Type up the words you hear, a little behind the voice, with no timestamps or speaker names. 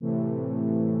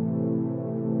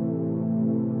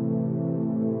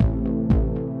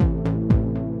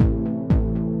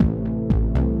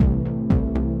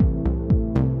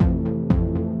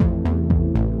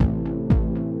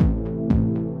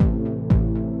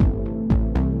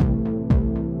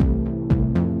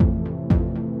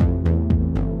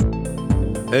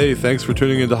Hey, thanks for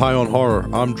tuning into High on Horror.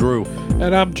 I'm Drew.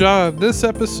 And I'm John. This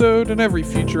episode and every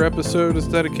future episode is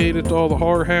dedicated to all the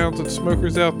horror hounds and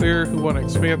smokers out there who want to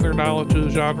expand their knowledge of the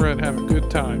genre and have a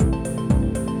good time.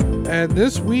 And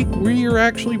this week we are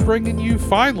actually bringing you,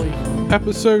 finally,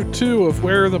 episode 2 of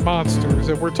Where Are the Monsters?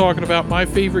 And we're talking about my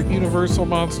favorite Universal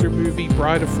monster movie,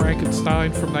 Bride of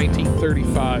Frankenstein from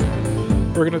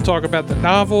 1935. We're going to talk about the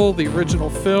novel, the original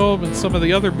film, and some of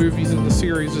the other movies in the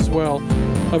series as well.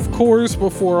 Of course,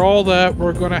 before all that,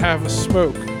 we're going to have a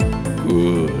smoke.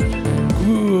 Good.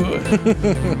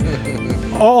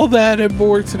 All that and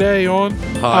more today on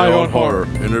High on Horror.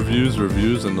 Interviews,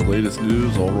 reviews, and the latest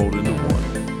news all rolled into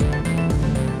one.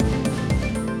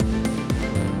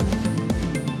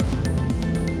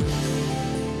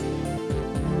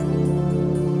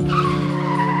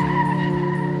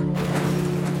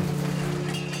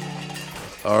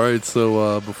 Alright,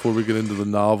 so before we get into the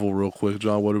novel real quick,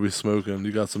 John, what are we smoking?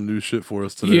 You got some new shit for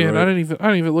us today, Yeah, right? and I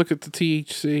didn't even look at the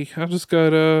THC. I just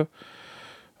got It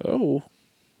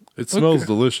smells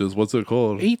delicious. What's it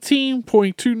called?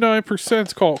 18.29%.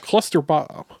 It's called Cluster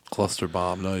Bomb. Cluster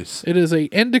Bomb, nice. It is a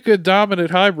indica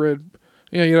dominant hybrid.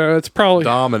 Yeah, it's probably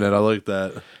Dominant, I like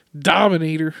that.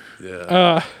 Dominator.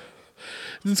 Yeah.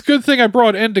 It's a good thing I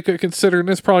brought indica, considering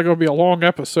this is probably going to be a long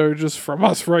episode just from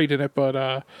us writing it,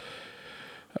 but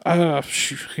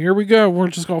here we go. We're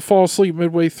just going to fall asleep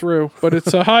midway through. But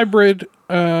it's a hybrid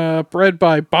bred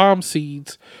by Bomb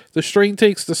Seeds. The strain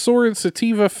takes the sour and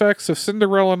sativa effects of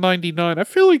Cinderella 99. I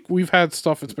feel like we've had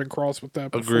stuff that's been crossed with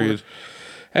that before. Agreed.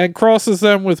 And crosses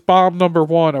them with Bomb Number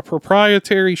 1, a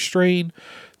proprietary strain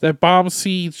that Bomb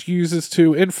Seeds uses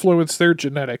to influence their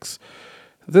genetics.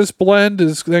 This blend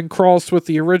is then crossed with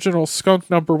the original Skunk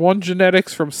Number 1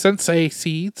 genetics from Sensei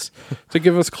Seeds to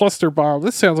give us Cluster Bomb.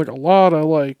 This sounds like a lot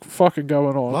of fucking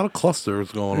going on. A lot of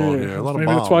clusters going on here. A lot of Maybe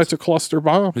bombs. that's why it's a cluster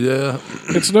bomb. Yeah.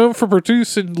 It's known for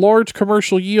producing large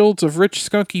commercial yields of rich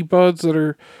skunky buds that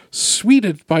are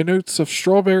sweetened by notes of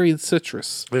strawberry and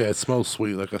citrus. Yeah, it smells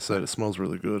sweet. Like I said, it smells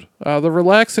really good. The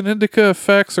relaxing indica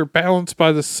effects are balanced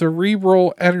by the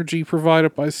cerebral energy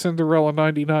provided by Cinderella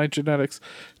 99 genetics.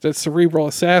 That cerebral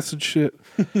assassin shit.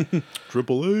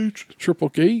 Triple H. Triple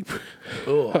gape.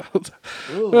 Oh.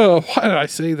 Oh, why did I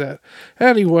say that?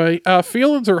 Anyway,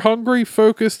 feelings are hungry,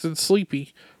 focused, and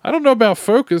sleepy. I don't know about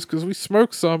focus because we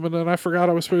smoked some and then I forgot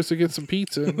I was supposed to get some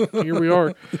pizza and here we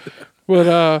are.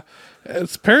 But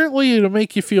it's apparently it'll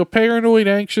make you feel paranoid,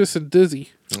 anxious, and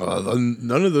dizzy.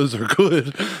 None of those are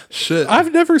good. Shit.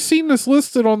 I've never seen this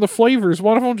listed on the flavors.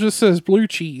 One of them just says blue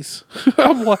cheese.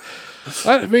 I'm like,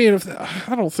 I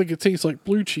don't think it tastes like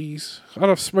blue cheese. I'd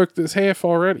have smoked this half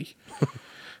already.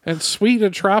 And sweet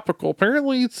and tropical.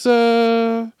 Apparently it's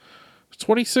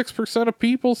 26% of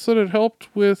people said it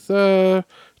helped with the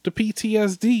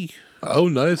PTSD. Oh,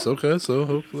 nice. Okay, so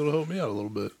hopefully it'll help me out a little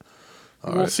bit.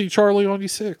 We'll see Charlie on you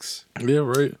 6. Yeah,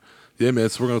 right. Yeah, man.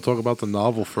 So we're gonna talk about the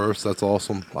novel first. That's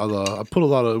awesome.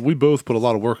 We both put a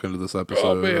lot of work into this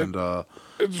episode, and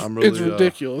it's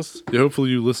ridiculous. Yeah,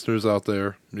 hopefully you listeners out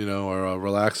there, are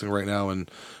relaxing right now and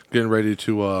getting ready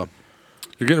to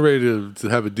to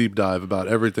have a deep dive about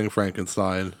everything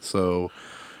Frankenstein. So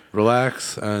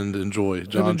relax and enjoy.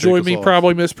 John, and enjoy me off.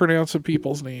 Probably mispronouncing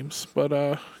people's names, but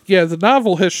the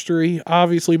novel history.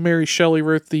 Obviously, Mary Shelley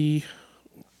wrote the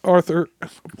Arthur.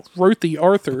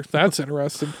 That's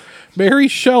interesting. Mary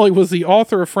Shelley was the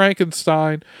author of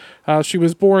Frankenstein. She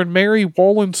was born Mary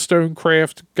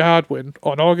Wollstonecraft Godwin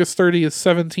on August 30th,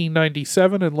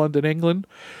 1797 in London, England.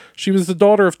 She was the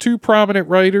daughter of 2 prominent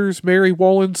writers, Mary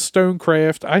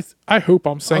Wollstonecraft. I hope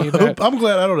I'm saying that. I'm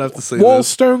glad I don't have to say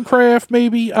Wollstonecraft,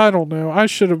 maybe? I don't know. I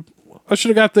should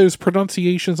have got those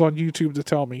pronunciations on YouTube to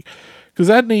tell me. Because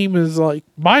that name is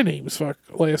my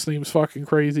last name's fucking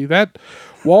crazy. That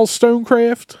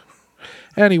Wollstonecraft.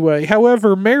 Anyway,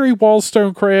 however, Mary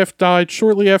Wollstonecraft died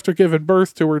shortly after giving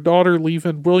birth to her daughter,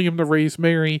 leaving William to raise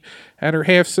Mary and her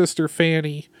half-sister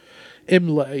Fanny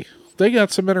Imlay. They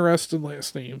got some interesting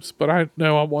last names, but I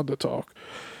know I'm one to talk.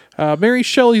 Mary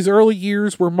Shelley's early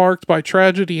years were marked by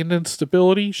tragedy and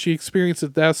instability. She experienced the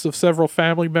deaths of several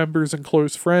family members and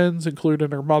close friends,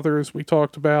 including her mother, as we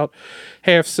talked about,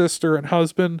 half-sister and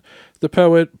husband, the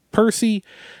poet Percy.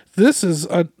 This is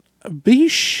a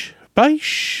Biche.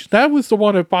 That was the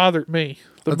one that bothered me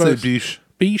the most. I'd say Biche.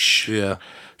 Biche. Yeah.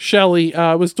 Shelley.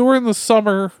 It was during a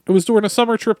summer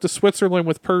trip to Switzerland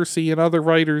with Percy and other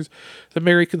writers that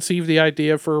Mary conceived the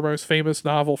idea for her most famous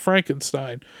novel,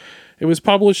 Frankenstein. It was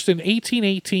published in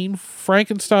 1818.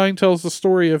 Frankenstein tells the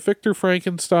story of Victor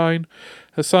Frankenstein,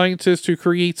 a scientist who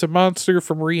creates a monster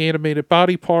from reanimated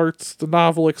body parts. The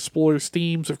novel explores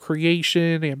themes of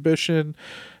creation, ambition,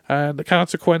 and the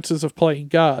consequences of playing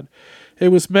God. It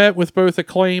was met with both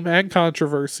acclaim and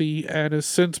controversy, and has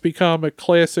since become a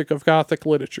classic of Gothic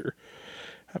literature.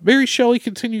 Mary Shelley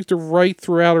continued to write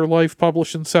throughout her life,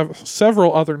 publishing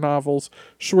several other novels,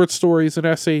 short stories, and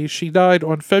essays. She died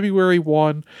on February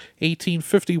 1,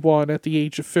 1851, at the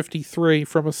age of 53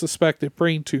 from a suspected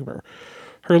brain tumor.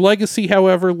 Her legacy,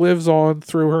 however, lives on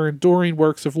through her enduring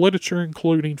works of literature,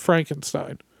 including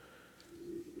Frankenstein.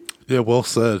 Yeah, well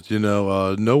said.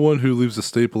 No one who leaves a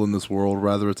staple in this world,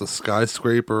 whether it's a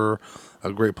skyscraper,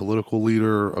 a great political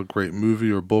leader, a great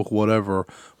movie or book, whatever,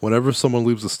 whenever someone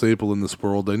leaves a staple in this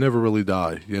world, they never really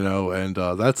die, and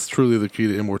that's truly the key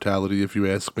to immortality, if you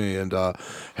ask me. And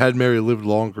had Mary lived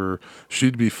longer,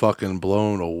 she'd be fucking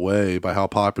blown away by how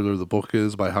popular the book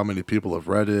is, by how many people have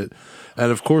read it,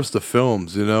 and of course the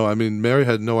films. I mean, Mary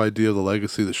had no idea the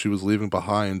legacy that she was leaving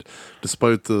behind,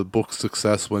 despite the book's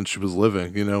success when she was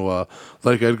living.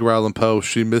 Like Edgar Allan Poe,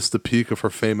 she missed the peak of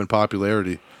her fame and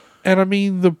popularity. And I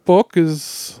mean, the book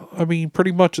is,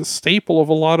 pretty much a staple of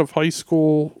a lot of high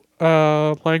school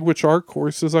language art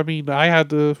courses. I mean, I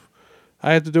had to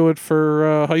do it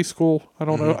for high school. I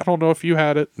don't know if you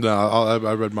had it. No,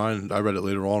 I read mine. I read it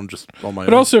later on, just on my own.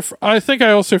 But also, I think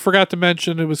I also forgot to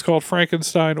mention it was called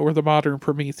Frankenstein or the Modern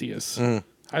Prometheus.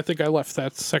 I think I left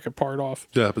that second part off.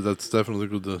 Yeah, but that's definitely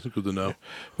good to know.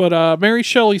 But Mary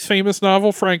Shelley's famous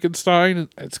novel, Frankenstein,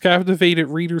 it's captivated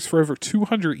readers for over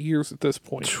 200 years at this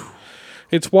point.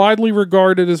 It's widely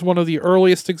regarded as one of the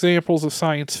earliest examples of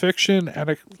science fiction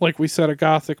and, like we said, a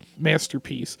Gothic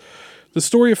masterpiece. The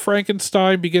story of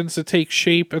Frankenstein begins to take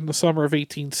shape in the summer of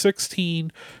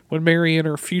 1816 when Mary and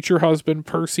her future husband,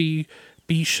 Percy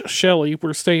B. Shelley,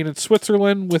 were staying in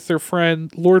Switzerland with their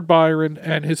friend Lord Byron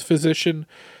and his physician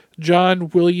John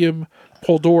William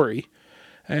Polidori.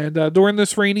 And during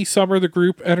this rainy summer, the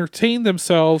group entertained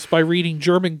themselves by reading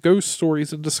German ghost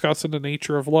stories and discussing the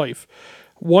nature of life.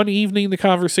 One evening, the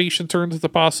conversation turned to the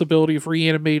possibility of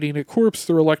reanimating a corpse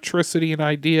through electricity, an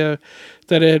idea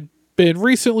that had been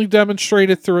recently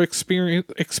demonstrated through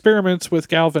experiments with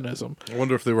galvanism. I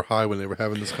wonder if they were high when they were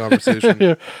having this conversation.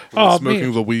 Yeah.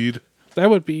 Smoking the weed. That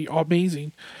would be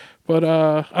amazing. But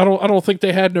I don't think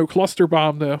they had no cluster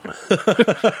bomb though.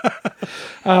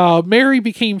 Mary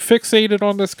became fixated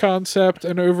on this concept,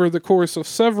 and over the course of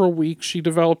several weeks, she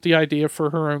developed the idea for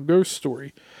her own ghost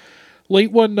story.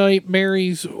 Late one night,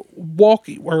 Mary's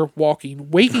waking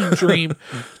dream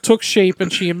took shape,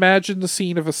 and she imagined the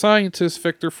scene of a scientist,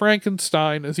 Victor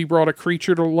Frankenstein, as he brought a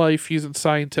creature to life using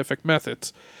scientific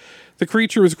methods. The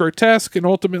creature was grotesque and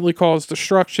ultimately caused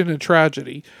destruction and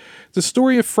tragedy. The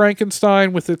story of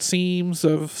Frankenstein, with its themes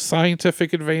of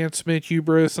scientific advancement,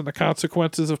 hubris, and the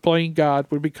consequences of playing God,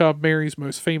 would become Mary's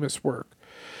most famous work.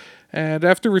 And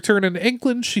after returning to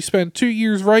England, she spent 2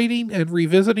 years writing and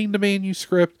revisiting the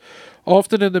manuscript,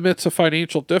 often in the midst of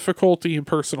financial difficulty and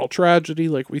personal tragedy.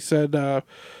 Like we said,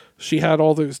 she had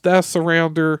all those deaths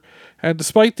around her. And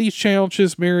despite these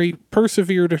challenges, Mary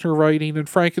persevered in her writing, and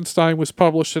Frankenstein was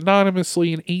published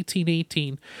anonymously in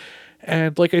 1818.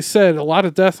 And like I said, a lot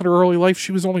of death in her early life.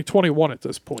 She was only 21 at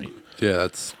this point. Yeah,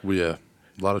 a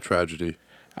lot of tragedy.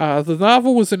 The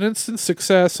novel was an instant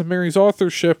success, and Mary's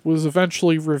authorship was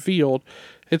eventually revealed.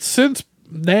 It's since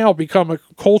now become a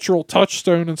cultural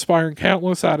touchstone, inspiring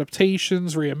countless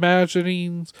adaptations,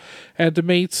 reimaginings, and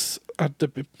debates.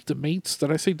 Debates?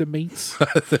 Did I say debates?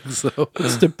 I think so.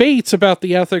 It's debates about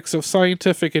the ethics of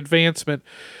scientific advancement.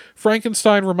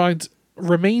 Frankenstein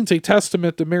remains a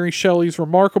testament to Mary Shelley's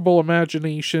remarkable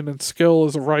imagination and skill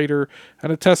as a writer,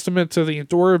 and a testament to the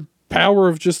enduring power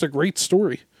of just a great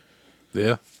story.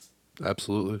 Yeah,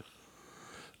 absolutely.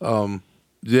 I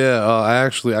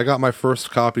got my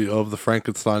first copy of the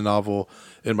Frankenstein novel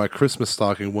in my Christmas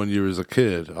stocking one year as a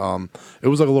kid. It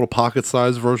was like a little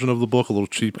pocket-sized version of the book, a little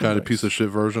cheap kind of piece of shit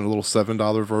version, a little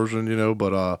 $7 version,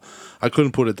 but I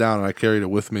couldn't put it down, and I carried it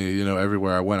with me,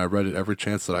 everywhere I went. I read it every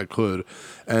chance that I could,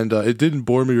 and it didn't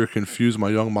bore me or confuse my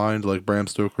young mind like Bram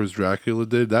Stoker's Dracula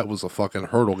did. That was a fucking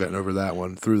hurdle getting over that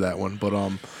one, through that one, but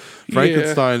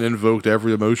Frankenstein invoked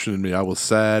every emotion in me. I was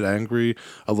sad, angry,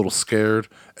 a little scared.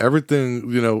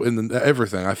 Everything,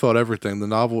 everything. I felt everything. The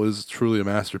novel is truly a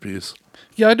masterpiece.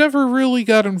 Yeah, I never really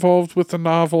got involved with the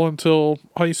novel until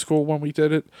high school when we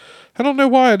did it. I don't know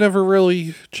why I never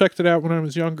really checked it out when I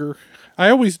was younger. I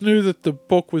always knew that the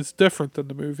book was different than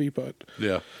the movie, but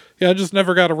yeah, I just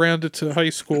never got around it to high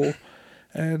school.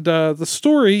 And the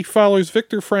story follows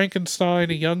Victor Frankenstein,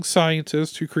 a young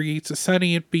scientist who creates a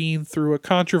sentient being through a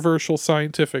controversial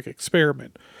scientific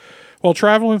experiment. While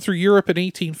traveling through Europe in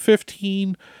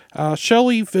 1815,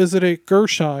 Shelley visited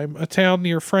Gersheim, a town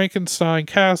near Frankenstein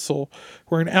Castle,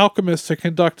 where an alchemist had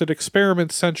conducted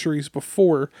experiments centuries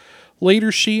before.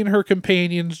 Later, she and her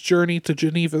companions journeyed to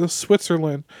Geneva,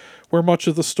 Switzerland, where much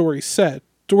of the story is set.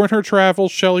 During her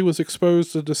travels, Shelley was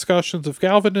exposed to discussions of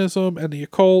Galvanism and the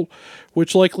occult,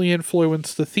 which likely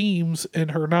influenced the themes in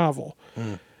her novel.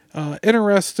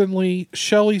 Interestingly,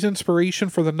 Shelley's inspiration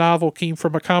for the novel came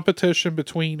from a competition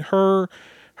between her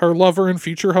lover and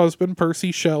future husband,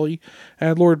 Percy Shelley,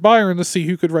 and Lord Byron to see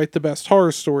who could write the best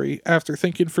horror story. After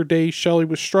thinking for days, Shelley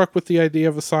was struck with the idea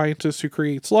of a scientist who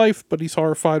creates life, but he's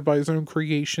horrified by his own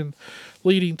creation,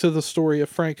 leading to the story of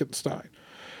Frankenstein.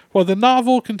 While the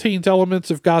novel contains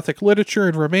elements of Gothic literature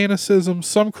and Romanticism,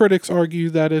 some critics argue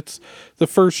that it's the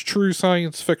first true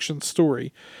science fiction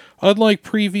story. Unlike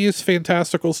previous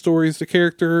fantastical stories, the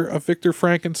character of Victor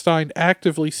Frankenstein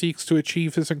actively seeks to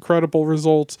achieve his incredible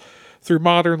results through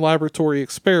modern laboratory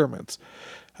experiments.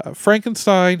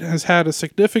 Frankenstein has had a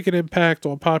significant impact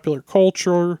on popular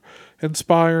culture,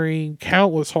 inspiring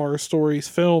countless horror stories,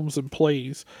 films, and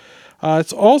plays.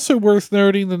 It's also worth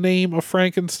noting the name of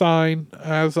Frankenstein,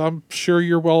 as I'm sure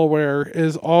you're well aware,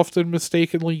 is often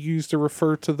mistakenly used to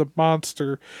refer to the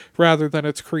monster rather than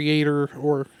its creator,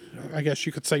 or I guess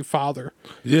you could say father.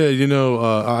 Yeah,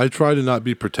 I try to not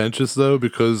be pretentious though,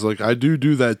 because like I do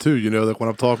that too. Like when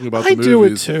I'm talking about the I do it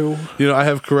movies, too. I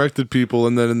have corrected people,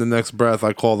 and then in the next breath,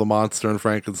 I call the monster in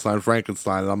Frankenstein,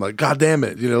 and I'm like, God damn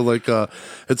it,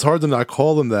 it's hard to not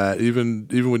call him that, even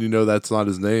when that's not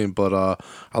his name. But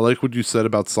I like what you said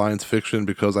about science fiction,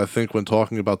 because I think when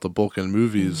talking about the book and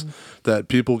movies, that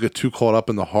people get too caught up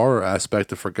in the horror aspect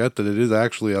to forget that it is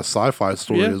actually a sci-fi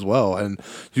story as well. And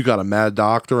you got a mad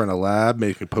doctor in a lab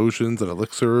making potions and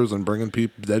elixirs and bringing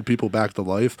dead people back to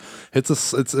life. It's a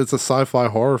sci-fi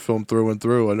horror film through and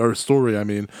through, or story, I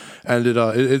mean. And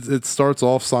it starts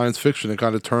off science fiction and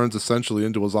kind of turns essentially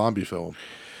into a zombie film.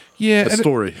 Yeah, a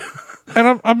story.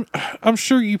 And I'm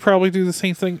sure you probably do the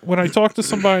same thing. When I talk to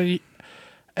somebody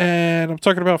and I'm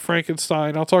talking about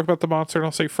Frankenstein, I'll talk about the monster and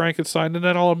I'll say Frankenstein, and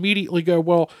then I'll immediately go,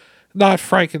 well, not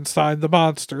Frankenstein, the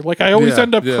monster. Like I always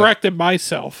end up correcting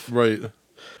myself. Right.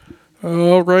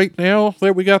 All right, now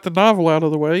that we got the novel out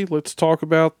of the way, let's talk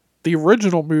about the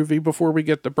original movie before we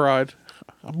get to Bride.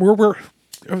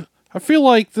 I feel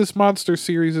like this monster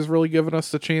series has really given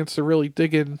us the chance to really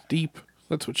dig in deep.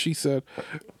 That's what she said.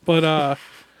 But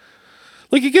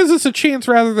like it gives us a chance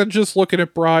rather than just looking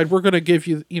at Bride. We're going to give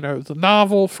you, the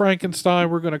novel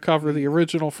Frankenstein. We're going to cover the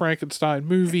original Frankenstein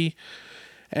movie.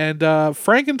 And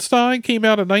Frankenstein came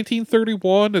out in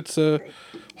 1931. It's a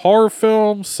horror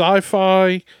film,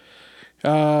 sci-fi,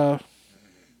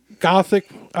 Gothic.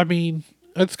 I mean,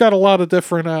 it's got a lot of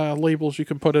different labels you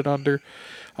can put it under.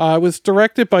 It was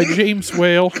directed by James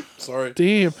Whale. Sorry.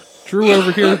 Damn, Drew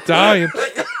over here dying.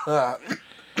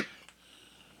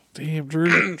 Damn,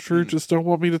 Drew just don't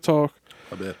want me to talk.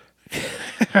 I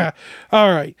bet.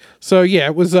 All right. So, yeah,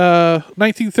 it was a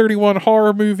 1931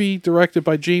 horror movie directed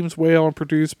by James Whale and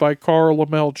produced by Carl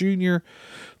Laemmle Jr.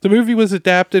 The movie was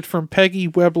adapted from Peggy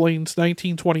Webling's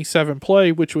 1927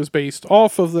 play, which was based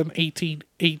off of the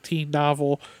 1818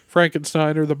 novel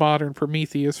Frankenstein or the Modern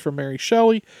Prometheus from Mary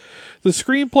Shelley. The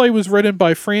screenplay was written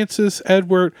by Francis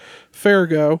Edward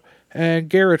Farrago and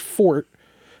Garrett Fort,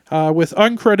 with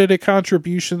uncredited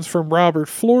contributions from Robert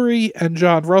Florey and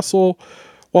John Russell,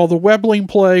 while the Webling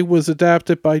play was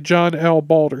adapted by John L.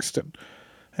 Balderston.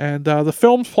 And the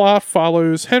film's plot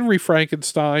follows Henry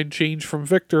Frankenstein, changed from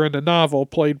Victor in the novel,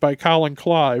 played by Colin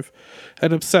Clive,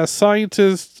 an obsessed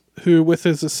scientist who, with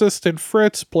his assistant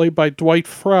Fritz, played by Dwight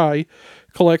Fry,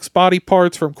 collects body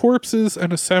parts from corpses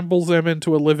and assembles them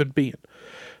into a living being.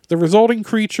 The resulting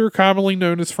creature, commonly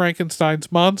known as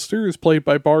Frankenstein's monster, is played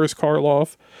by Boris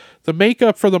Karloff. The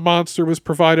makeup for the monster was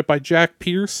provided by Jack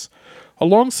Pierce.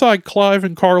 Alongside Clive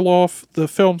and Karloff, the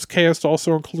film's cast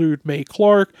also include Mae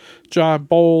Clark, John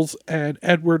Bowles, and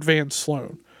Edward Van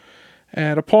Sloan.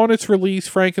 And upon its release,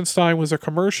 Frankenstein was a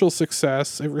commercial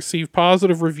success. It received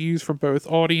positive reviews from both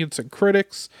audience and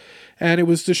critics, and it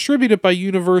was distributed by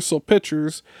Universal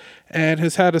Pictures and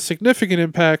has had a significant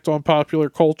impact on popular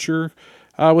culture,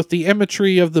 with the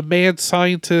imagery of the mad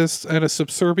scientist and a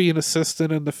subservient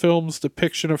assistant in the film's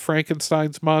depiction of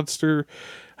Frankenstein's monster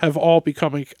have all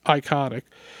become iconic.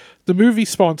 The movie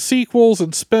spawned sequels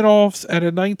and spin-offs, and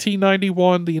in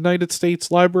 1991, the United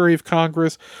States Library of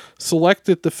Congress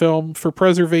selected the film for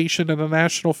preservation in the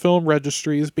National Film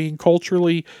Registry as being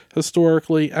culturally,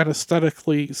 historically, and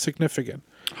aesthetically significant.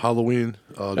 Halloween.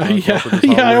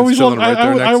 I always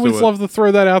love to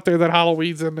throw that out there, that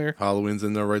Halloween's in there. Halloween's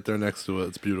in there right there next to it.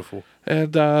 It's beautiful.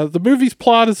 And the movie's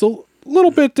plot is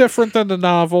little bit different than the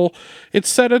novel. It's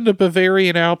set in the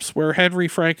Bavarian Alps where Henry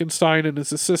Frankenstein and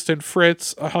his assistant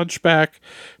Fritz, a hunchback,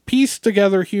 pieced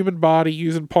together a human body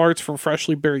using parts from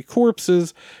freshly buried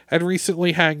corpses and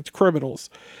recently hanged criminals.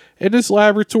 In his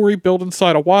laboratory built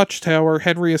inside a watchtower,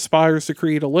 Henry aspires to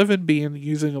create a living being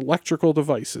using electrical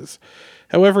devices.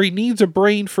 However, he needs a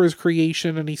brain for his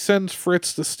creation, and he sends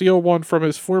Fritz to steal one from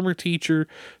his former teacher,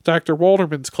 Dr.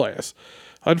 Walderman's class.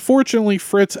 Unfortunately,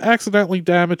 Fritz accidentally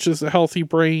damages the healthy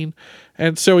brain,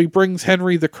 and so he brings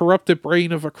Henry the corrupted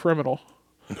brain of a criminal.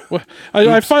 Well,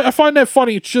 I find that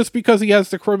funny. It's just because he has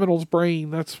the criminal's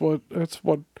brain. That's what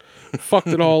fucked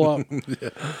it all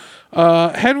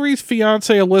up. Henry's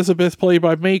fiancée Elizabeth, played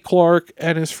by Mae Clark,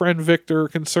 and his friend Victor are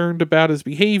concerned about his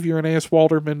behavior and ask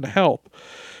Walderman to help.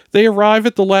 They arrive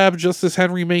at the lab just as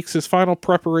Henry makes his final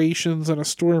preparations and a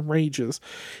storm rages.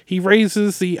 He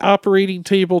raises the operating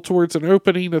table towards an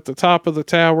opening at the top of the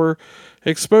tower,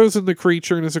 exposing the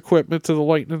creature and his equipment to the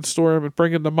lightning storm and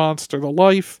bringing the monster to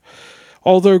life.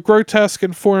 Although grotesque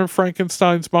in form,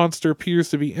 Frankenstein's monster appears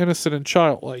to be innocent and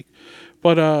childlike.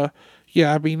 But,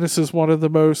 yeah, I mean, this is one of the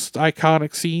most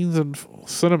iconic scenes in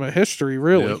cinema history,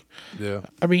 really. Yep. Yeah.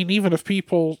 I mean, even if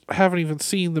people haven't even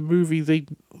seen the movie,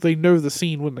 they know the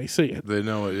scene when they see it. They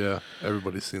know it, yeah.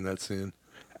 Everybody's seen that scene.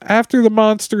 After the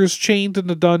monster is chained in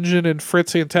the dungeon and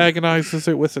Fritz antagonizes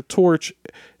it with a torch,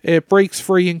 it breaks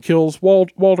free and kills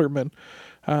Walderman.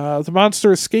 The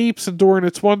monster escapes, and during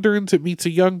its wanderings, it meets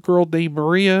a young girl named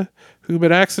Maria, whom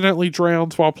it accidentally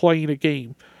drowns while playing a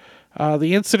game.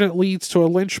 The incident leads to a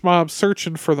lynch mob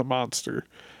searching for the monster.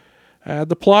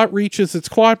 The plot reaches its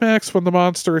climax when the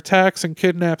monster attacks and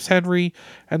kidnaps Henry,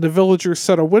 and the villagers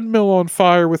set a windmill on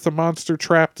fire with the monster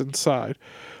trapped inside.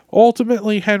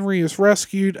 Ultimately, Henry is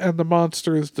rescued and the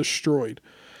monster is destroyed.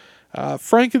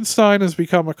 Frankenstein has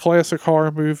become a classic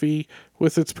horror movie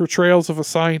with its portrayals of a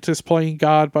scientist playing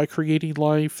God by creating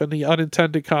life and the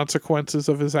unintended consequences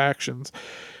of his actions.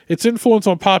 Its influence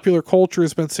on popular culture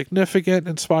has been significant,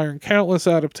 inspiring countless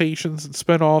adaptations and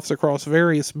spin-offs across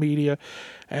various media,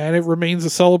 and it remains a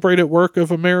celebrated work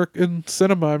of American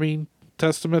cinema. I mean,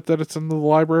 testament that it's in the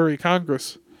Library of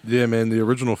Congress. Yeah, man, the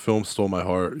original film stole my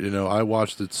heart. You know, I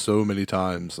watched it so many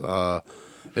times.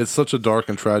 It's such a dark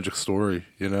and tragic story,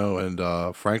 you know,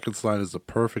 and Frankenstein is the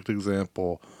perfect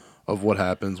example of what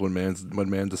happens when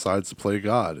man decides to play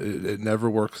God. It never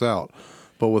works out.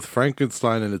 But with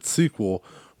Frankenstein and its sequel,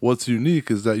 what's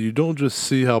unique is that you don't just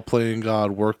see how playing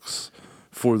God works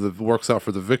out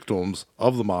for the victims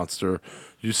of the monster.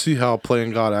 You see how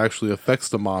playing God actually affects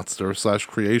the monster /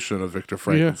 creation of Victor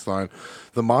Frankenstein. Yeah.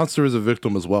 The monster is a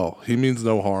victim as well. He means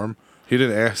no harm. He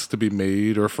didn't ask to be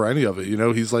made or for any of it. You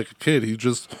know, he's like a kid. He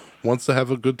just wants to have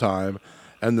a good time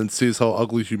and then sees how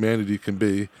ugly humanity can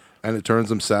be, and it turns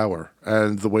him sour.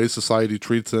 And the way society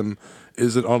treats him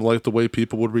isn't unlike the way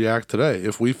people would react today.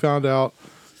 If we found out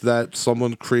that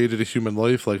someone created a human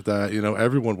life like that, you know,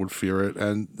 everyone would fear it,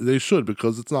 and they should,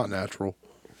 because it's not natural.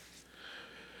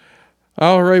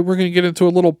 All right, we're going to get into a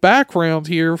little background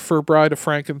here for Bride of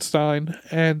Frankenstein.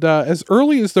 And as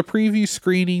early as the preview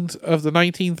screenings of the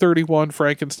 1931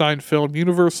 Frankenstein film,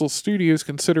 Universal Studios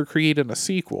considered creating a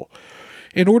sequel.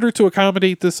 In order to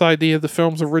accommodate this idea, the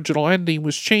film's original ending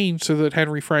was changed so that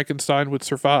Henry Frankenstein would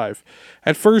survive.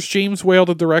 At first, James Whale,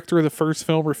 the director of the first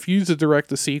film, refused to direct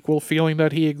the sequel, feeling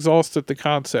that he exhausted the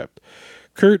concept.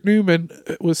 Kurt Newman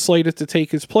was slated to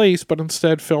take his place, but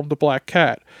instead filmed The Black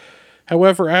Cat.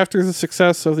 However, after the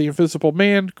success of The Invisible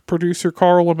Man, producer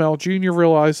Carl Laemmle Jr.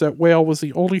 realized that Whale was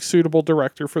the only suitable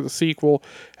director for the sequel,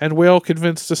 and Whale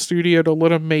convinced the studio to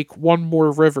let him make One More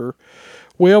River.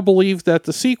 Whale believed that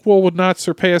the sequel would not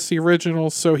surpass the original,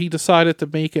 so he decided to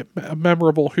make it a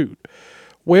memorable hoot.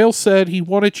 Whale said he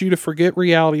wanted you to forget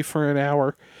reality for an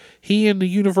hour. He and the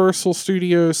Universal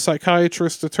Studios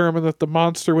psychiatrist determined that the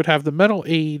monster would have the mental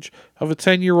age of a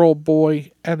 10-year-old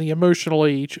boy and the emotional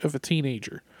age of a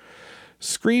teenager.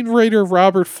 Screenwriter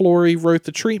Robert Florey wrote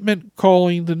the treatment,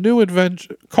 called it The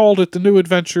New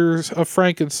Adventures of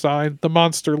Frankenstein, The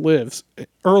Monster Lives,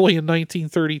 early in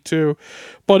 1932,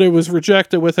 but it was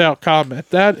rejected without comment.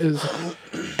 That is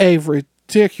a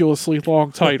ridiculously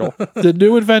long title. The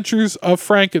New Adventures of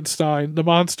Frankenstein, The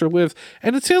Monster Lives.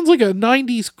 And it sounds like a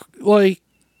 90s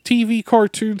TV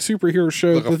cartoon superhero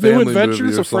show, like The New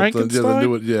Adventures of Frankenstein.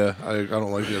 I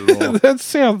don't like it at all.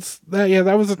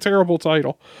 That was a terrible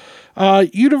title.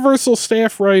 Universal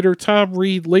staff writer Tom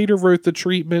Reed later wrote the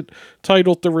treatment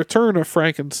titled The Return of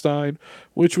Frankenstein,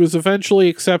 which was eventually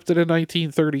accepted in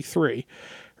 1933.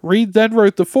 Reed then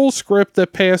wrote the full script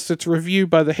that passed its review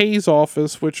by the Hayes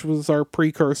Office, which was our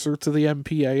precursor to the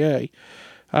MPAA.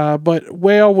 But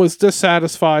Whale was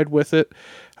dissatisfied with it.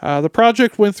 The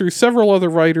project went through several other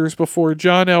writers before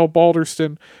John L.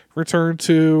 Balderston returned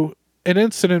to an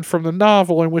incident from the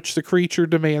novel in which the creature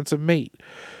demands a mate.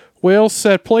 Wales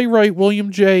set playwright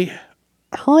William J.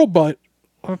 Hurlbut,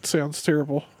 that sounds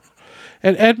terrible,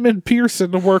 and Edmund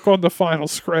Pearson to work on the final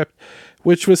script,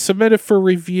 which was submitted for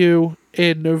review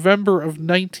in November of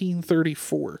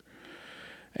 1934.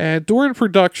 And during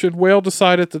production, Whale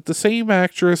decided that the same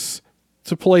actress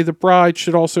to play the bride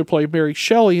should also play Mary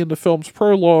Shelley in the film's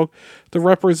prologue to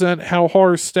represent how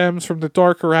horror stems from the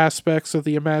darker aspects of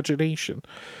the imagination.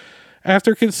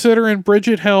 After considering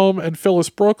Bridget Helm and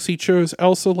Phyllis Brooks, he chose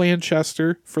Elsa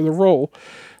Lanchester for the role.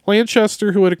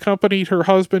 Lanchester, who had accompanied her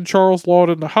husband Charles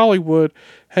Lawton to Hollywood,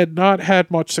 had not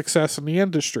had much success in the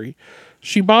industry.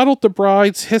 She modeled the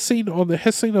bride's hissing on the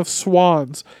hissing of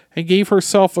swans and gave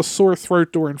herself a sore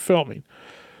throat during filming.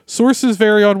 Sources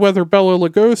vary on whether Bela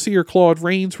Lugosi or Claude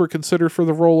Rains were considered for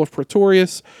the role of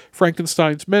Pretorius,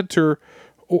 Frankenstein's mentor,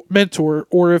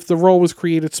 or if the role was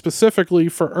created specifically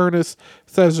for Ernest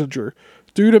Thesiger.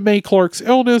 Due to Mae Clark's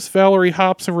illness, Valerie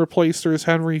Hobson replaced her as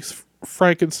Henry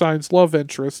Frankenstein's love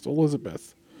interest,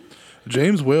 Elizabeth.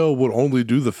 James Whale would only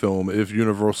do the film if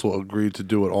Universal agreed to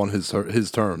do it on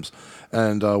his terms.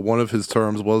 And one of his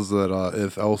terms was that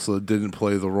if Elsa didn't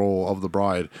play the role of the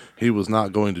bride, he was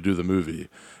not going to do the movie.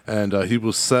 And he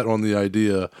was set on the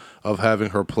idea of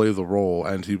having her play the role,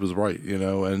 and he was right, you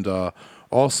know. And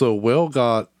also, Whale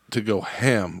got to go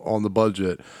ham on the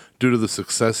budget due to the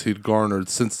success he'd garnered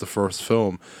since the first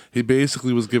film. He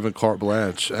basically was given carte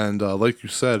blanche, and like you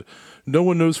said, no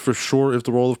one knows for sure if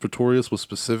the role of Pretorius was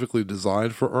specifically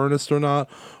designed for Ernest or not.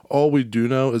 All we do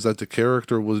know is that the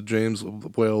character was James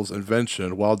Whale's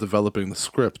invention while developing the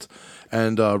script.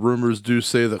 And rumors do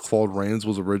say that Claude Rains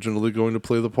was originally going to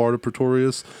play the part of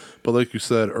Pretorius. But like you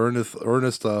said, Ernest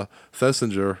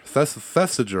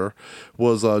Thesiger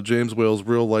was James Whale's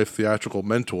real-life theatrical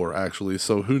mentor, actually.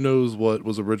 So who knows what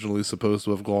was originally supposed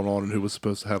to have gone on and who was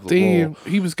supposed to have the role.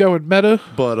 He was going meta.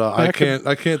 But I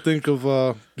can't think of,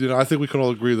 I think we can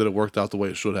all agree that it worked out the way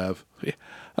it should have. Yeah.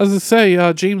 I was going to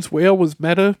say, James Whale was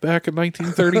meta back in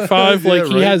 1935. Yeah,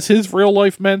 he has his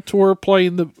real-life mentor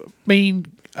playing the main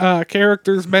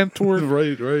character's mentor.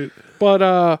 Right.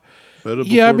 But,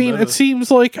 it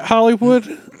seems like Hollywood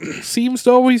seems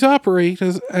to always operate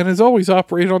and has always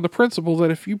operated on the principle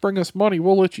that if you bring us money,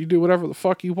 we'll let you do whatever the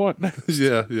fuck you want next.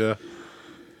 Yeah.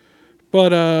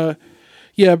 But,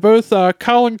 both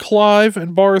Colin Clive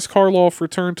and Boris Karloff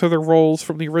returned to their roles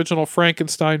from the original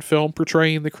Frankenstein film,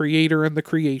 portraying the creator and the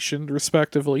creation,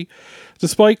 respectively.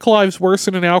 Despite Clive's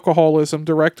worsening alcoholism,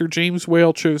 director James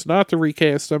Whale chose not to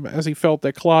recast him, as he felt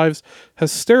that Clive's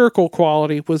hysterical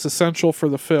quality was essential for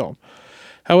the film.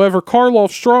 However, Karloff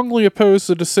strongly opposed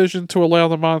the decision to allow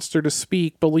the monster to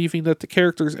speak, believing that the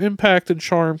character's impact and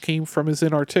charm came from his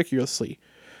inarticulacy.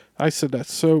 I said that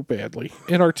so badly.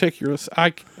 Inarticulacy.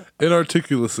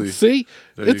 See?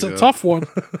 It's a tough one.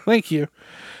 Thank you.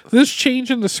 This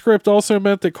change in the script also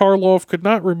meant that Karloff could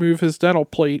not remove his dental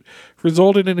plate,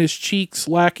 resulting in his cheeks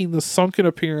lacking the sunken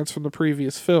appearance from the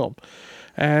previous film.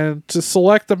 And to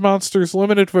select the monster's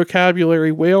limited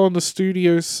vocabulary, Whale and the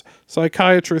studio's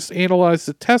psychiatrist analyzed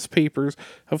the test papers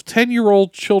of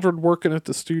 10-year-old children working at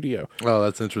the studio. Oh,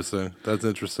 that's interesting.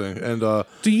 And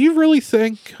do you really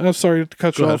think, I'm sorry to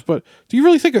cut you off, but do you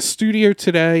really think a studio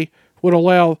today would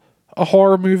allow a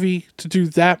horror movie to do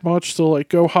that much to like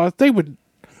go hot? They would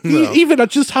even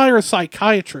just hire a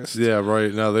psychiatrist. Yeah,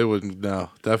 right. No, they wouldn't. No,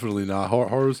 definitely not.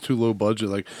 Horror's too low budget.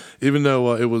 Like, even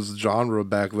though it was genre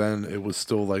back then, it was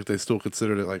still like they still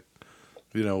considered it like,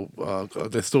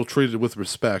 they still treated it with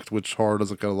respect, which horror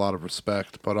doesn't get a lot of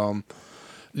respect. But I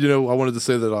wanted to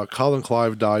say that Colin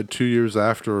Clive died 2 years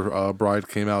after Bride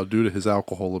came out due to his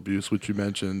alcohol abuse, which you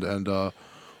mentioned, and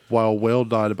while Whale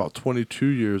died about 22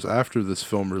 years after this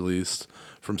film released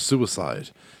from suicide.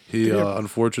 He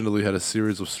unfortunately had a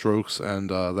series of strokes, and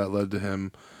that led to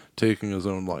him taking his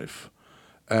own life.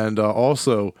 And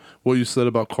also, what you said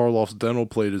about Karloff's dental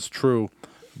plate is true,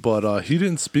 but he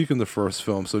didn't speak in the first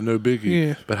film, so no biggie.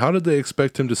 Yeah. But how did they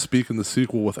expect him to speak in the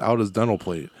sequel without his dental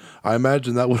plate? I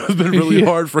imagine that would have been really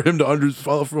hard for him to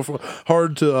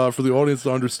for the audience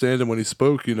to understand him when he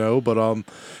spoke, But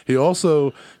he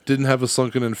also didn't have a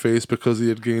sunken-in face because he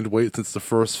had gained weight since the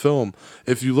first film.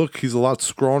 If you look, he's a lot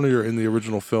scrawnier in the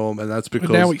original film, and that's because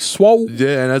now he's swole.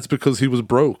 Yeah, and that's because he was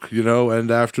broke,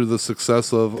 And after the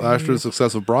success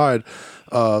of Bride.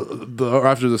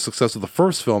 After the success of the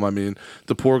first film,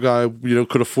 the poor guy,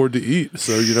 could afford to eat,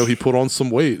 so he put on some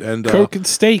weight, and Coke and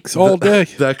steaks all day.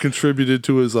 That contributed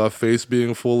to his face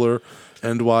being fuller,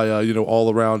 and why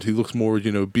all around he looks more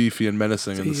beefy and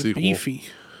menacing in the sequel. Beefy.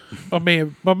 My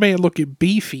man looking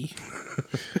beefy.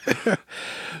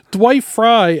 Dwight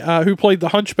Fry, who played the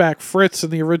hunchback Fritz in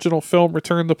the original film,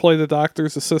 returned to play the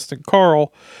doctor's assistant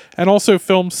Carl, and also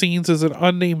filmed scenes as an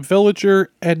unnamed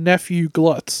villager and nephew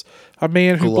Glutz, a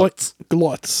man who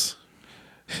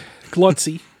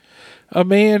Glutzy, a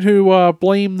man who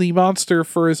blamed the monster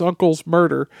for his uncle's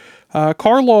murder.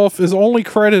 Karloff is only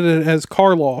credited as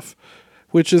Karloff,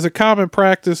 which is a common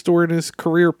practice during his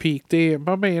career peak. Damn,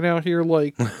 my man out here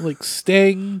like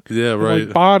Sting. Yeah, right.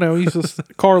 Like Bono, he's just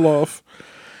Karloff.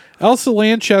 Elsa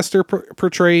Lanchester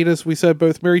portrayed, as we said,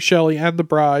 both Mary Shelley and the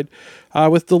bride,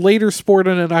 with the later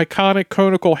sporting an iconic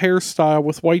conical hairstyle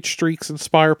with white streaks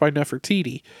inspired by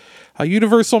Nefertiti. A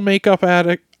Universal makeup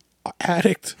addict.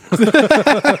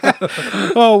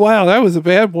 Oh, wow, that was a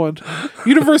bad one.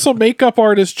 Universal makeup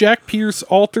artist Jack Pierce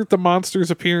altered the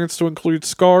monster's appearance to include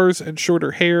scars and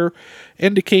shorter hair,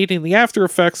 indicating the after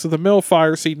effects of the mill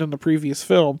fire seen in the previous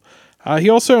film. He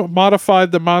also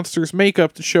modified the monster's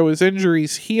makeup to show his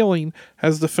injuries healing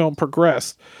as the film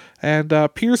progressed. And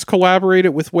Pierce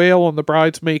collaborated with Whale on the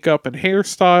bride's makeup and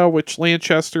hairstyle, which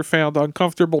Lanchester found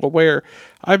uncomfortable to wear.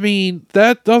 I mean,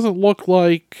 that doesn't look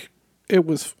like it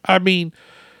was... I mean,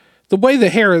 the way the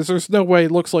hair is, there's no way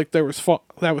it looks like that was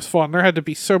fun. There had to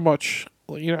be so much,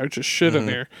 just shit in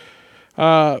there.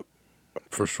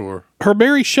 For sure. Her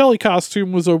Mary Shelley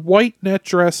costume was a white net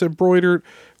dress embroidered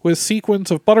with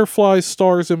sequins of butterflies,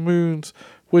 stars, and moons,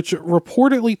 which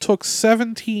reportedly took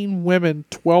 17 women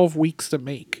 12 weeks to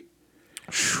make.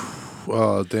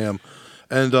 Damn.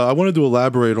 And I wanted to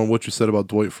elaborate on what you said about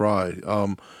Dwight Fry.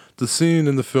 The scene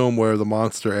in the film where the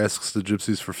monster asks the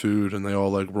gypsies for food and they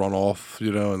all run off,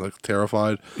 and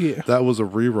terrified. Yeah. That was a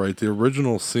rewrite. The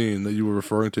original scene that you were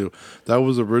referring to, that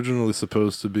was originally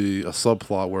supposed to be a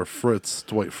subplot where Fritz,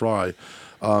 Dwight Fry,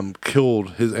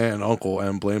 killed his aunt and uncle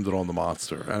and blamed it on the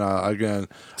monster. And I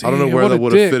don't know where that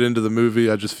would have fit into the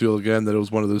movie. I just feel again that it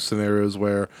was one of those scenarios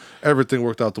where everything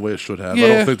worked out the way it should have. Yeah. I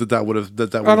don't think that would have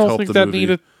helped the movie. I don't think that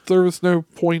needed. There was no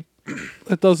point.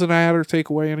 It doesn't add or take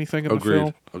away anything in the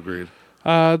film. Agreed.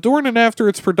 During and after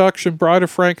its production, Bride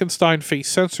of Frankenstein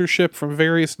faced censorship from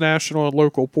various national and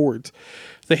local boards.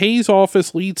 The Hays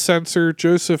Office lead censor,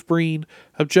 Joseph Breen,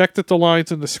 objected to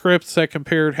lines in the scripts that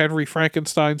compared Henry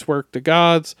Frankenstein's work to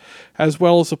God's, as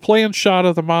well as a planned shot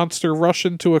of the monster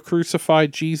rushing to a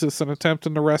crucified Jesus and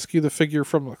attempting to rescue the figure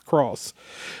from the cross.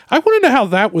 I want to know how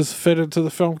that was fit into the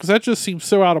film, because that just seems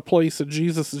so out of place that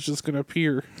Jesus is just going to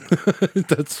appear.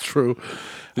 That's true.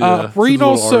 Yeah, Breen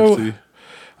also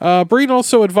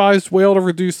advised Whale to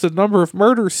reduce the number of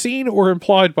murders seen or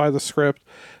implied by the script.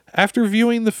 After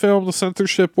viewing the film, the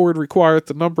censorship board required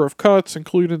the number of cuts,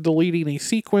 including deleting a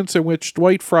sequence in which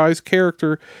Dwight Fry's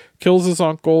character kills his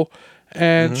uncle,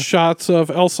 and shots of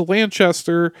Elsa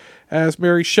Lanchester as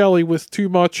Mary Shelley with too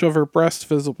much of her breast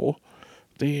visible.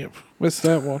 Damn, missed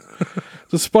that one.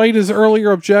 Despite his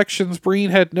earlier objections, Breen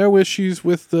had no issues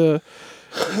with the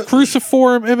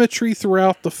cruciform imagery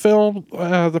throughout the film,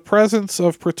 the presence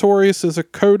of Pretorius as a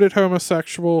coded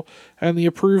homosexual, and the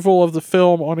approval of the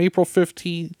film on April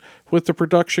 15 with the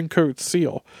production code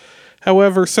seal.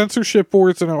 However, censorship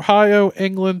boards in Ohio,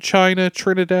 England, China,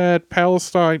 Trinidad,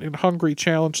 Palestine, and Hungary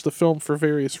challenged the film for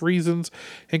various reasons,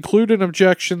 including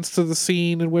objections to the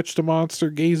scene in which the monster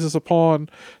gazes upon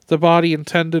the body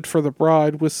intended for the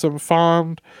bride with some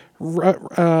fond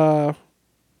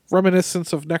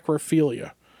reminiscence of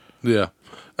necrophilia. Yeah.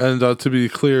 And to be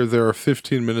clear, there are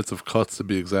 15 minutes of cuts to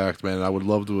be exact, man. I would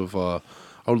love to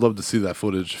see that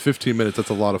footage. 15 minutes, that's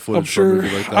a lot of footage. I'm sure. For a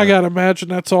movie like that. I gotta imagine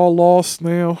that's all lost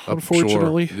now,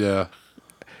 unfortunately. Sure.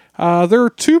 Yeah. There are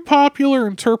two popular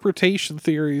interpretation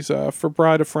theories for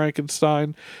Bride of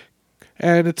Frankenstein.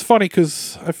 And it's funny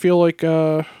because I feel like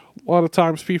a lot of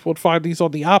times people would find these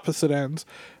on the opposite ends.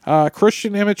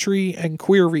 Christian imagery and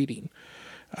queer reading.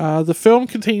 The film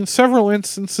contains several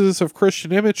instances of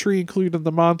Christian imagery, including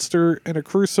the monster in a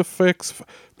crucifix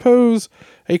pose,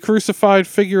 a crucified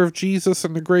figure of Jesus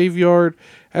in the graveyard,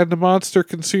 and the monster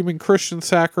consuming Christian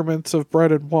sacraments of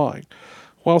bread and wine.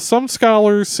 While some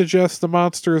scholars suggest the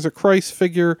monster is a Christ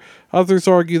figure, others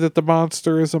argue that the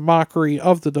monster is a mockery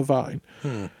of the divine.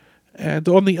 And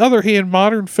on the other hand,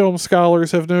 modern film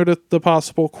scholars have noted the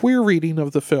possible queer reading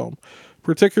of the film,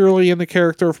 particularly in the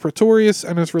character of Pretorius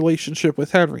and his relationship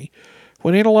with Henry.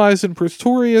 When analyzing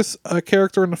Pretorius, a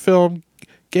character in the film,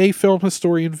 gay film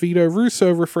historian Vito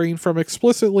Russo refrained from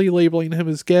explicitly labeling him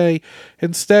as gay.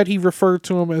 Instead, he referred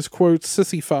to him as, quote,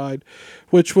 sissified,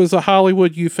 which was a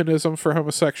Hollywood euphemism for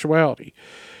homosexuality.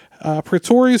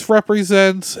 Pretorius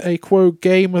represents a, quote,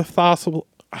 gay mythopolis.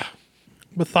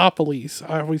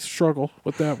 I always struggle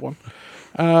with that one.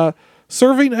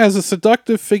 serving as a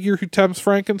seductive figure who tempts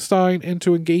Frankenstein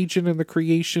into engaging in the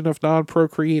creation of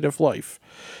non-procreative life.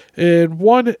 In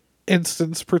one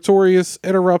instance, Pretorius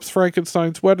interrupts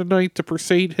Frankenstein's wedding night to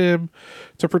persuade him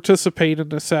to participate in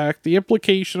this act. The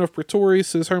implication of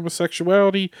Pretorius's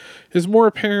homosexuality is more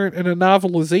apparent in a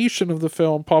novelization of the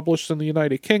film published in the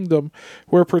United Kingdom,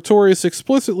 where Pretorius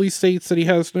explicitly states that he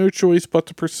has no choice but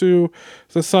to pursue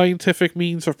the scientific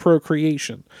means of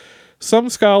procreation. Some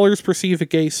scholars perceive a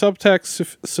gay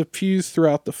subtext suffused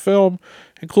throughout the film,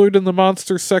 including the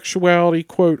monster's sexuality,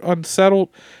 quote, unsettled,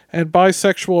 and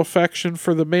bisexual affection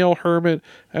for the male hermit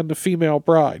and the female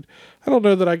bride. I don't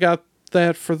know that I got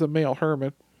that for the male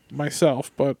hermit myself,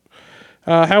 but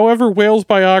however, Whale's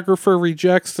biographer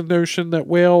rejects the notion that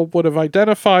Whale would have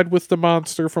identified with the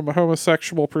monster from a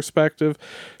homosexual perspective,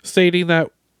 stating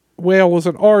that Whale was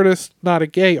an artist, not a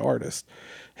gay artist.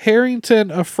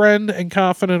 Harrington, a friend and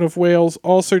confidant of Whale's,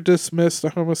 also dismissed the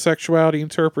homosexuality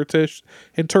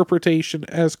interpretation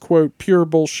as, quote, pure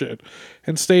bullshit,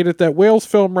 and stated that Whale's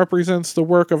film represents the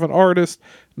work of an artist,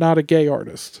 not a gay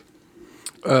artist.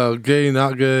 Gay,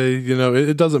 not gay,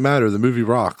 it doesn't matter. The movie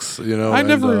rocks, I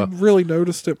never really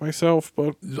noticed it myself,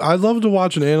 but I love to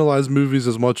watch and analyze movies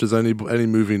as much as any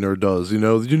movie nerd does. You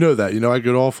know that. I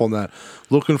get off on that,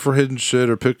 looking for hidden shit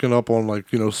or picking up on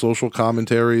social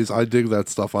commentaries. I dig that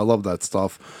stuff. I love that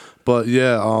stuff. But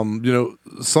yeah,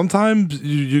 sometimes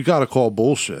you gotta call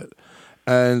bullshit.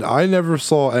 And I never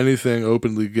saw anything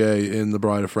openly gay in The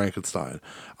Bride of Frankenstein.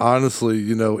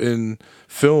 Honestly, in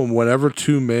film, whenever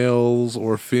two males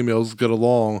or females get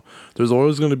along, there's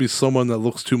always going to be someone that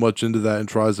looks too much into that and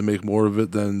tries to make more of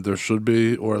it than there should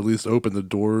be, or at least open the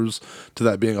doors to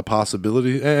that being a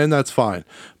possibility, and that's fine.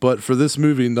 But for this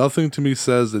movie, nothing to me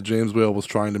says that James Whale was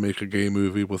trying to make a gay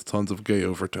movie with tons of gay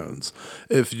overtones.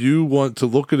 If you want to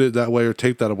look at it that way or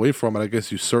take that away from it, I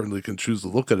guess you certainly can choose to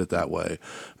look at it that way.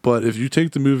 But if you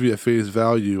take the movie at face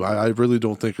value, I really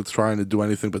don't think it's trying to do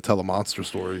anything but tell a monster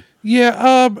story.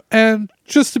 yeah, and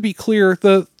just to be clear,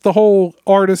 the whole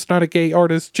artist, not a gay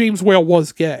artist, James Whale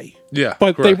was gay. Yeah,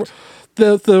 but correct.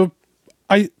 they were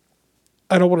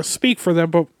I don't want to speak for them,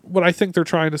 but what I think they're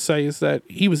trying to say is that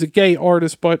he was a gay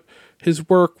artist, but his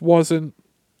work wasn't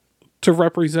to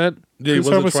represent his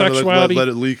homosexuality. Trying to let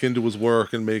it leak into his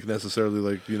work and make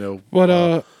necessarily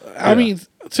But I mean,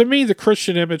 to me, the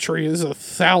Christian imagery is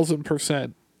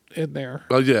 1,000% in there.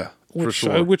 Yeah, which, for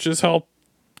sure. Which has helped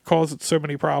cause it so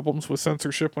many problems with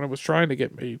censorship when it was trying to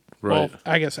get made. Right. Well,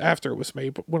 I guess after it was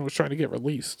made, but when it was trying to get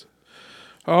released.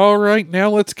 All right, now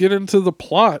let's get into the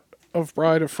plot of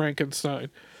Bride of Frankenstein.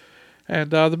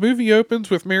 And the movie opens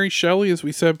with Mary Shelley, as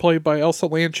we said, played by Elsa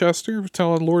Lanchester,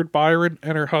 telling Lord Byron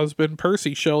and her husband,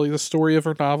 Percy Shelley, the story of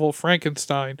her novel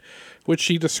Frankenstein, which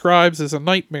she describes as a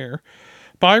nightmare.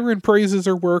 Byron praises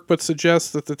her work, but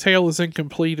suggests that the tale is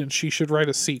incomplete and she should write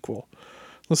a sequel.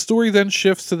 The story then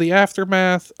shifts to the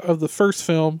aftermath of the first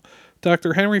film.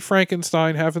 Dr. Henry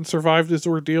Frankenstein, having survived his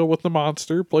ordeal with the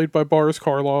monster, played by Boris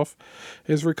Karloff,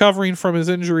 is recovering from his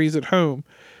injuries at home.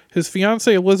 His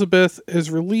fiancée Elizabeth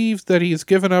is relieved that he has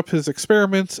given up his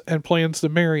experiments and plans to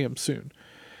marry him soon.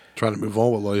 Trying to move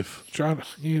on with life.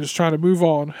 He's trying to move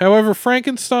on. However,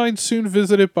 Frankenstein soon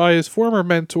visited by his former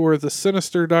mentor, the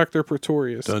sinister Dr.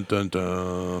 Pretorius. Dun dun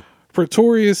dun.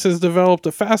 Pretorius has developed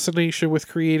a fascination with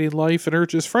creating life and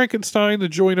urges Frankenstein to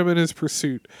join him in his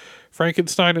pursuit.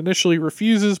 Frankenstein initially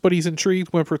refuses, but he's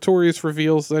intrigued when Pretorius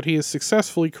reveals that he has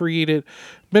successfully created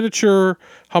miniature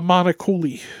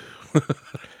homunculi.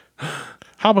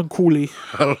 Homunculi.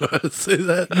 I don't know how to say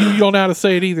that. You don't know how to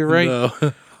say it either, right?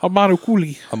 No.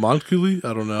 Homunculi. Homunculi?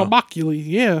 I don't know. Homunculi,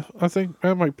 yeah. I think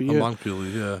that might be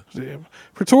Homunculi, yeah. Damn.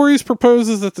 Pretorius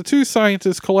proposes that the two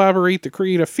scientists collaborate to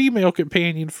create a female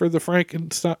companion for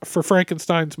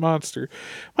Frankenstein's monster.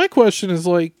 My question is,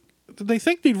 did they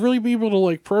think they'd really be able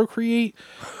to, procreate?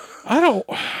 I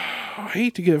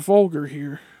hate to get vulgar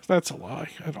here. That's a lie.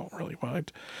 I don't really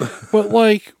mind. But,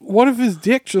 what if his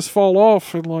dick just fall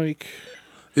off and,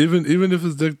 Even if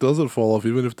his dick doesn't fall off,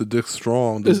 even if the dick's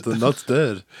strong, the nut's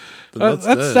dead. The nut's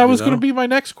dead. That was going to be my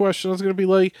next question. I was going to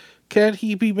be can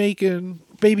he be making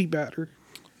baby batter?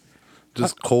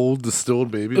 Just cold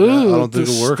distilled baby batter? I don't think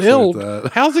it works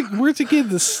like that. Where's it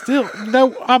getting distilled?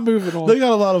 No, I'm moving on. They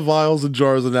got a lot of vials and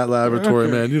jars in that laboratory,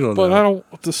 Okay. man. You don't know. But I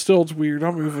don't. Distilled's weird.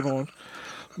 I'm moving on.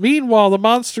 Meanwhile, the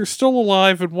monster's still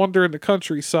alive and wandering the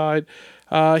countryside.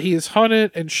 He is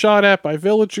hunted and shot at by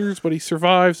villagers, but he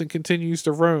survives and continues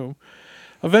to roam.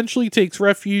 Eventually takes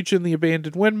refuge in the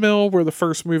abandoned windmill where the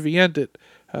first movie ended.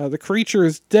 The creature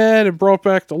is dead and brought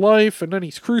back to life, and then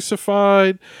he's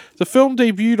crucified. The film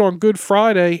debuted on Good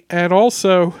Friday, and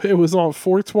also it was on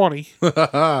 420.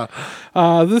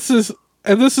 This is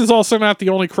And this is also not the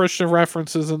only Christian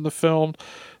references in the film.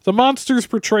 The monster's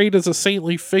portrayed as a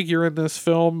saintly figure in this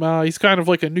film. He's kind of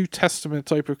like a New Testament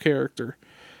type of character.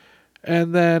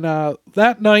 And then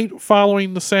that night,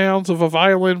 following the sounds of a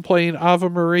violin playing Ave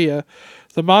Maria,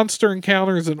 the monster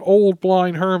encounters an old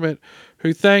blind hermit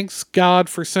who thanks God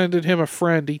for sending him a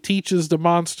friend. He teaches the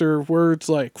monster words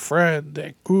like friend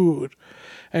and good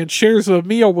and shares a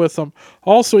meal with him.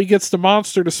 Also, he gets the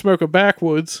monster to smoke a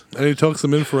backwoods. And he tucks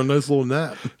him in for a nice little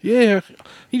nap. Yeah,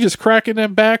 he just cracking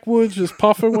them backwoods, just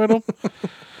puffing with them.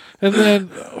 And then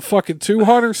fucking two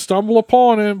hunters stumble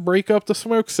upon him, break up the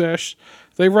smoke sesh.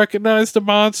 They recognize the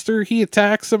monster. He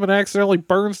attacks them and accidentally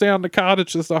burns down the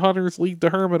cottage as the hunters lead the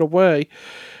hermit away.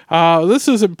 This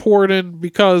is important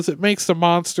because it makes the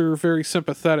monster very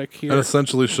sympathetic here. And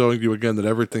essentially showing you again that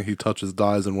everything he touches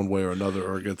dies in one way or another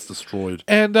or gets destroyed.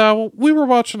 And we were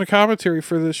watching the commentary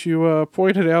for this. You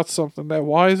pointed out something that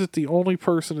why is it the only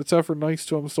person that's ever nice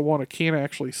to him is the one that can't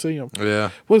actually see him?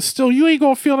 Yeah. But still, you ain't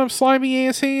gonna feel them slimy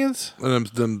ass hands. And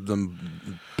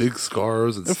them big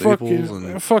scars and staples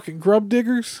and fucking grub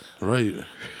diggers. Right.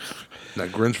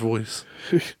 That Grinch voice.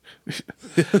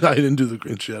 I didn't do the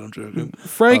Grinch yet, I'm joking.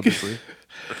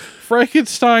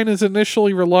 Frankenstein is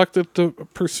initially reluctant to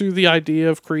pursue the idea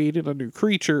of creating a new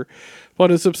creature, but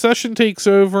his obsession takes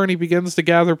over and he begins to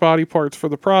gather body parts for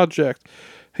the project.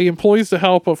 He employs the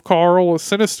help of Carl, a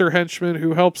sinister henchman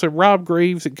who helps him rob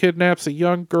graves and kidnaps a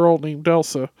young girl named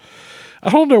Elsa. I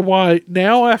don't know why.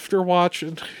 Now, after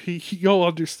watching, you'll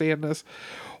understand this.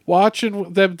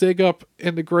 Watching them dig up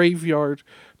in the graveyard,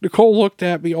 Nicole looked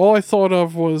at me. All I thought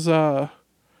of was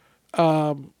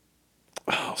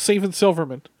Saving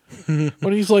Silverman.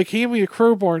 When he's like, hand me a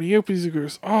crowbar, and he opens it, he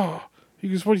goes, oh. He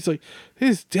goes, what? He's like,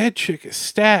 his dead chick is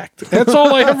stacked. That's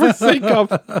all I ever think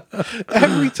of.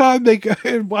 Every time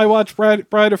I watch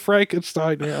Bride of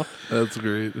Frankenstein now. That's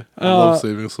great. I love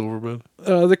Saving Silverman.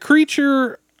 The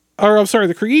creation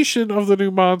of the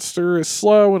new monster is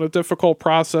slow and a difficult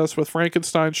process, with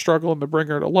Frankenstein struggling to bring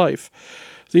her to life.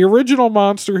 The original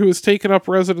monster, who has taken up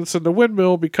residence in the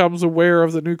windmill, becomes aware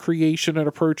of the new creation and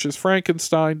approaches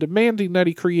Frankenstein, demanding that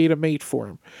he create a mate for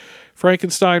him.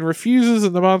 Frankenstein refuses,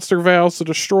 and the monster vows to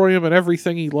destroy him and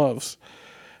everything he loves.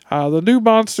 The new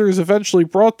monster is eventually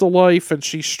brought to life, and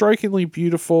she's strikingly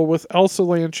beautiful, with Elsa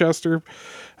Lanchester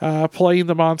playing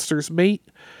the monster's mate.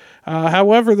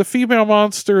 However, the female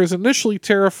monster is initially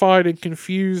terrified and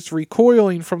confused,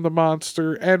 recoiling from the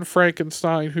monster and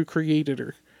Frankenstein, who created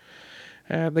her.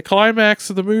 And the climax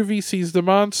of the movie sees the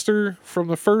monster from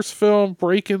the first film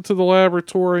break into the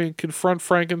laboratory and confront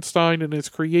Frankenstein and his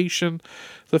creation.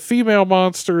 The female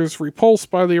monster is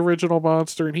repulsed by the original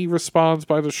monster, and he responds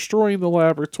by destroying the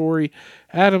laboratory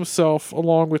and himself,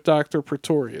 along with Dr.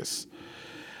 Pretorius.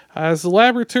 As the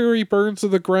laboratory burns to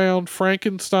the ground,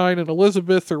 Frankenstein and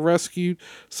Elizabeth are rescued.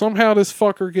 Somehow this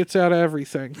fucker gets out of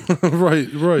everything. Right.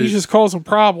 He's just causing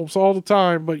problems all the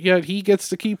time, but yet he gets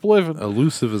to keep living.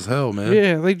 Elusive as hell, man.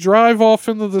 Yeah, they drive off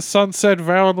into the sunset,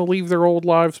 vowing to leave their old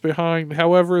lives behind.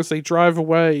 However, as they drive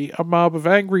away, a mob of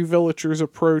angry villagers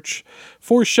approach,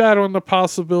 foreshadowing the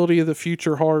possibility of the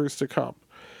future horrors to come.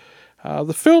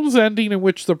 The film's ending, in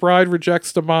which the bride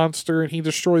rejects the monster and he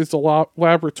destroys the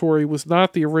laboratory, was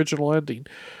not the original ending.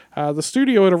 The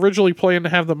studio had originally planned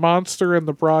to have the monster and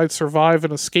the bride survive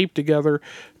and escape together,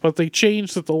 but they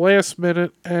changed at the last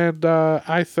minute, and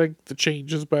I think the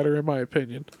change is better, in my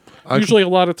opinion. Usually, a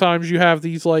lot of times you have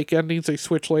these like endings, they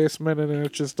switch last minute, and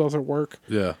it just doesn't work.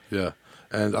 Yeah.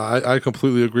 And I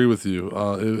completely agree with you.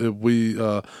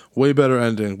 Way better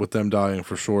ending with them dying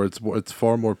for sure. It's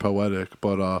far more poetic.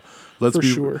 But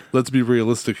let's be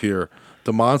realistic here.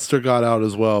 The monster got out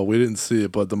as well. We didn't see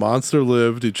it, but the monster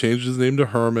lived. He changed his name to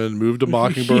Herman, moved to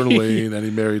Mockingbird Lane, and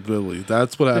he married Lily.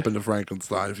 That's what happened to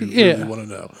Frankenstein. If you really want to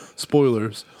know,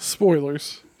 spoilers.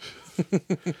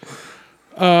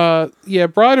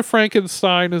 Bride of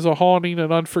Frankenstein is a haunting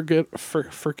and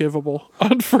unforgettable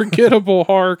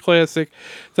horror classic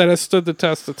that has stood the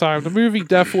test of time. The movie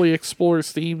definitely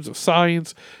explores themes of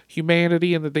science,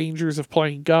 humanity, and the dangers of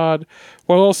playing God,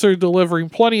 while also delivering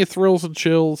plenty of thrills and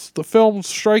chills. The film's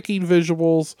striking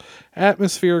visuals,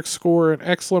 atmospheric score, and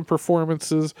excellent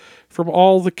performances from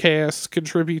all the cast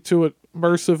contribute to an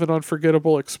immersive and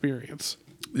unforgettable experience.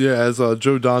 Yeah, as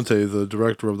Joe Dante, the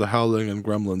director of The Howling and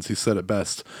Gremlins, he said it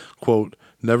best, quote,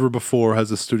 Never before has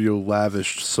a studio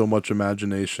lavished so much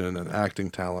imagination and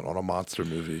acting talent on a monster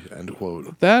movie. End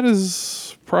quote. That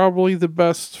is probably the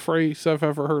best phrase I've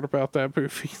ever heard about that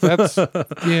movie. That's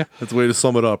yeah. That's a way to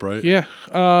sum it up, right? Yeah.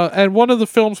 And one of the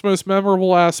film's most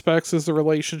memorable aspects is the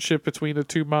relationship between the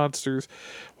two monsters.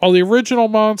 While the original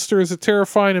monster is a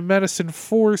terrifying and menacing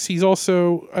force, he's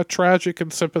also a tragic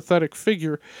and sympathetic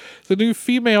figure. The new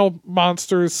female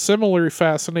monster is similarly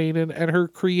fascinating, and her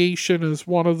creation is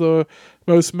one of the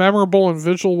most memorable and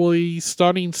visually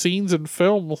stunning scenes in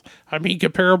film. I mean,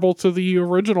 comparable to the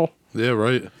original. Yeah,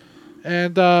 right.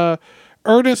 And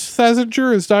Ernest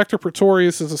Thesiger as Dr.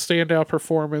 Pretorius is a standout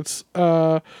performance.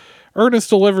 Ernest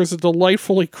delivers a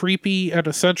delightfully creepy and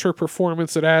eccentric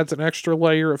performance that adds an extra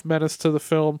layer of menace to the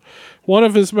film. One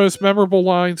of his most memorable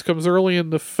lines comes early in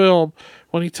the film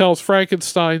when he tells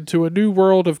Frankenstein to a new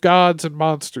world of gods and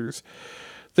monsters.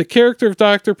 The character of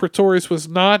Dr. Pretorius was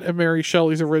not in Mary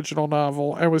Shelley's original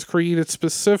novel and was created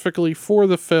specifically for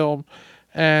the film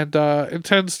and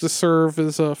intends to serve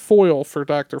as a foil for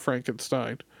Dr.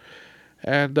 Frankenstein.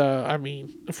 And, I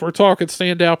mean, if we're talking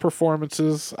standout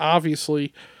performances,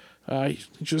 obviously, he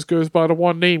just goes by the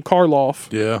one name,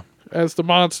 Karloff, Yeah. as the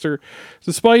monster.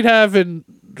 Despite having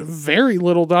very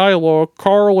little dialogue,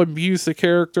 Carl imbues the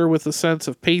character with a sense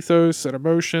of pathos and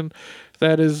emotion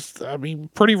that is, I mean,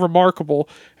 pretty remarkable.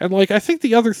 And, like, I think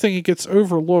the other thing that gets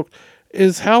overlooked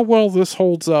is how well this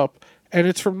holds up. And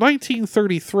it's from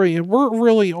 1933, and we're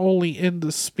really only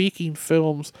into speaking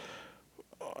films,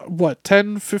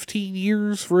 10, 15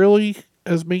 years, really,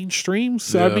 as mainstream?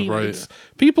 So, Yeah, I mean, right.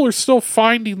 people are still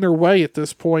finding their way at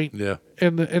this point Yeah.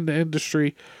 in the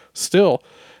industry still.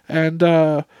 And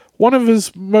one of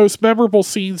his most memorable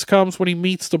scenes comes when he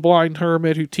meets the blind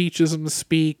hermit who teaches him to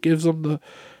speak, gives him the,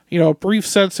 a brief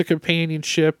sense of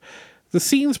companionship. The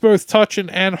scene's both touching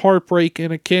and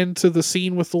heartbreaking, akin to the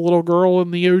scene with the little girl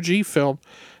in the OG film.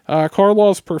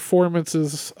 Karloff's performance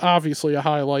is obviously a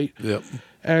highlight. Yep.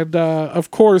 And, of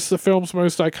course, the film's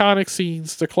most iconic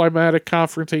scenes, the climatic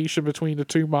confrontation between the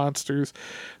two monsters.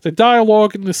 The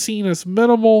dialogue in the scene is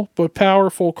minimal but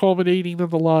powerful, culminating in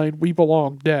the line, "We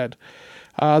belong dead."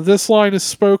 This line is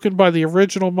spoken by the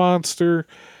original monster.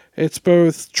 It's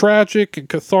both tragic and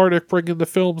cathartic, bringing the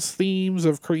film's themes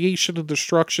of creation and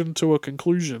destruction to a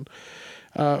conclusion.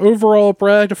 Overall,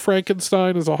 Bride of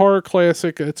Frankenstein is a horror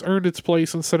classic. It's earned its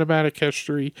place in cinematic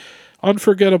history.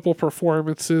 Unforgettable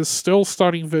performances, still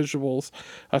stunning visuals,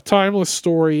 a timeless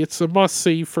story. It's a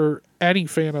must-see for any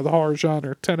fan of the horror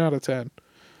genre. 10 out of 10.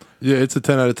 Yeah, it's a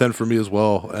 10 out of 10 for me as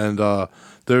well. And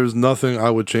there's nothing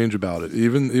I would change about it,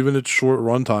 even its short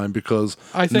runtime, because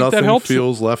I think that nothing helps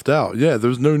feels left out. Yeah,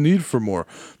 there's no need for more.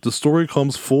 The story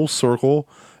comes full circle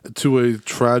to a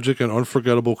tragic and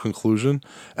unforgettable conclusion.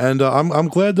 And I'm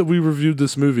glad that we reviewed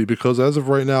this movie, because as of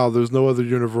right now, there's no other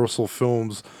Universal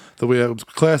films that we have,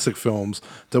 classic films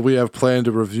that we have planned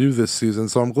to review this season.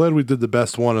 So I'm glad we did the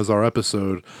best one as our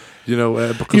episode.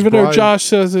 Because Even though Josh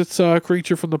says it's a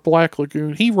Creature from the Black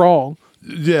Lagoon, he wrong.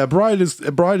 Yeah, Bride is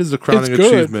a crowning It's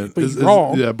good, achievement. but he's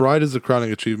wrong. Yeah, Bride is a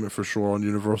crowning achievement for sure on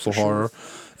Universal Horror.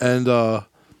 And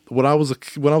when I was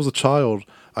a child,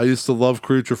 I used to love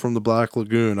Creature from the Black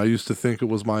Lagoon. I used to think it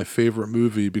was my favorite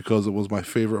movie because it was my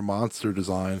favorite monster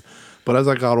design. But as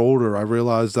I got older, I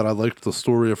realized that I liked the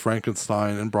story of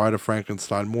Frankenstein and Bride of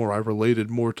Frankenstein more. I related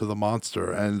more to the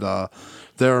monster. And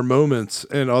there are moments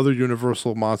in other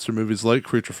Universal monster movies like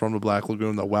Creature from the Black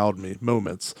Lagoon that wowed me.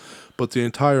 Moments. But the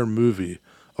entire movie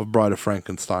of Bride of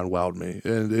Frankenstein wowed me.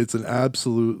 And it's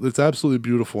absolutely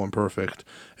beautiful and perfect.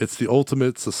 It's the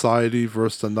ultimate society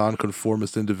versus a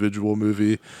nonconformist individual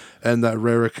movie, and that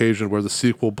rare occasion where the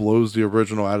sequel blows the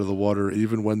original out of the water,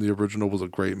 even when the original was a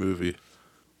great movie.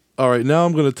 All right, now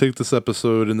I'm going to take this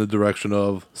episode in the direction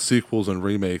of sequels and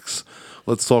remakes.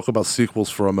 Let's talk about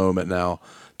sequels for a moment now.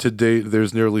 To date,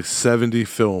 there's nearly 70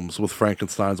 films with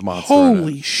Frankenstein's monster in it.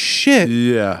 Holy shit.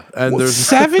 Yeah. And there's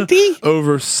 70?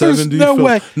 over 70 no films.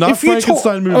 way. Not If you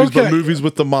Frankenstein movies, okay. but movies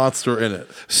with the monster in it.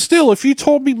 Still, if you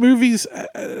told me movies,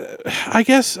 I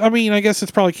guess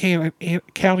it's probably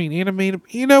counting animated.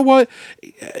 You know what?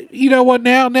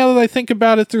 Now that I think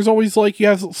about it, there's always you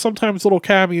have sometimes little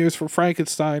cameos from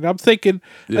Frankenstein.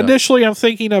 Initially I'm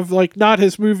thinking of not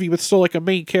his movie, but still a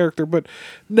main character. But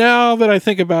now that I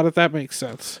think about it, that makes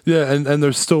sense. Yeah, and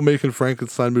they're still making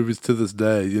Frankenstein movies to this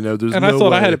day. There's and no I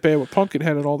thought way. I had it bad with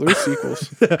Pumpkinhead and all those sequels.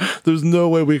 There's no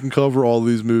way we can cover all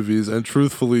these movies, and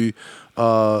truthfully,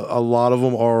 a lot of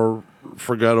them are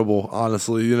forgettable,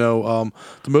 honestly. The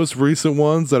most recent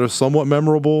ones that are somewhat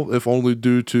memorable, if only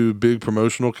due to big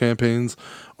promotional campaigns,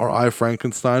 are I,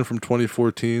 Frankenstein from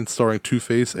 2014, starring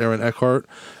Two-Face, Aaron Eckhart,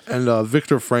 and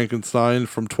Victor Frankenstein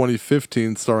from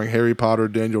 2015, starring Harry Potter,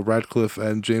 Daniel Radcliffe,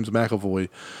 and James McAvoy.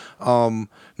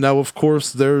 Now, of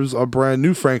course, there's a brand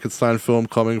new Frankenstein film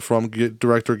coming from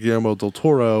director Guillermo del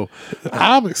Toro.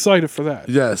 I'm excited for that.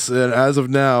 Yes, and as of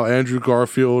now, Andrew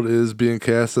Garfield is being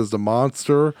cast as the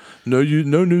monster. No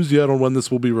news yet on when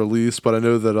this will be released, but I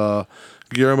know that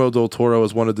Guillermo del Toro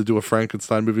has wanted to do a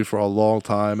Frankenstein movie for a long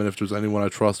time, and if there's anyone I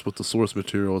trust with the source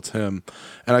material, it's him.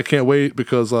 And I can't wait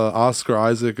because Oscar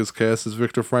Isaac is cast as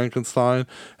Victor Frankenstein,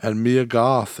 and Mia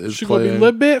Goth is She playing. gonna be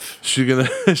Lib Biff? She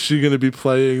gonna be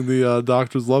playing the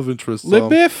Doctor's love interest. Lib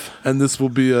Biff? And this will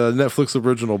be a Netflix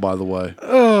original, by the way.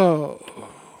 Oh.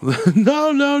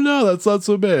 No, that's not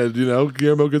so bad. You know,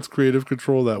 Guillermo gets creative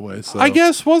control that way. So I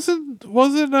guess wasn't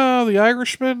The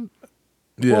Irishman?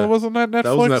 yeah, Well, wasn't that Netflix?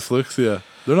 that was Netflix. Yeah,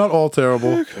 they're not all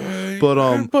terrible. Okay. But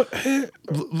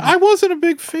I wasn't a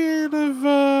big fan of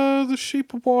The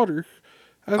Shape of Water.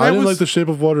 And I didn't like The Shape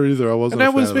of Water either. I wasn't. And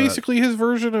a that was fan of basically his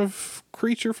version of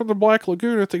Creature from the Black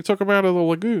Lagoon. If they took him out of the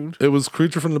lagoon, It was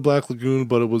Creature from the Black Lagoon,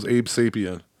 but it was Abe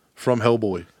Sapien from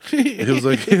Hellboy. It was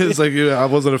like yeah, I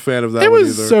wasn't a fan of that. It one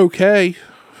was either. okay.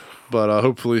 But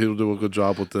hopefully he'll do a good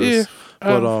job with this. Yeah.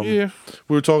 But Yeah.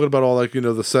 we were talking about all like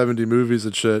the 70 movies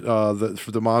and shit that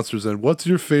for the monsters. And what's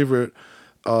your favorite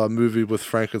movie with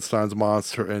Frankenstein's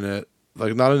monster in it?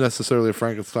 Like not necessarily a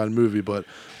Frankenstein movie, but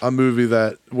a movie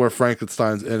where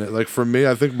Frankenstein's in it. Like for me,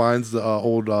 I think mine's the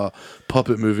old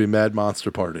puppet movie Mad Monster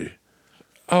Party.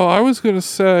 Oh, I was gonna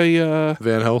say.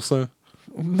 Van Helsing.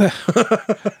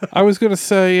 I was gonna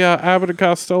say Abbott and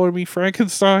Costello Meet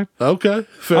Frankenstein. Okay,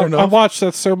 fair enough. I watched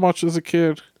that so much as a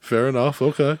kid. Fair enough.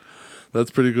 Okay,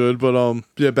 that's pretty good. But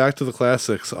yeah, back to the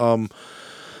classics.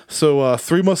 So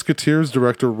Three Musketeers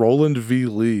director Roland V.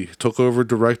 Lee took over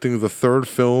directing the third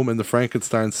film in the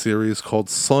Frankenstein series called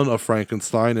Son of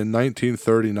Frankenstein in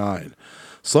 1939.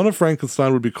 Son of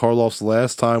Frankenstein would be Karloff's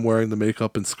last time wearing the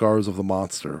makeup and scars of the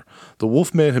monster. The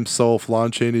Wolfman himself,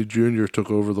 Lon Chaney Jr., took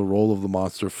over the role of the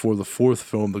monster for the fourth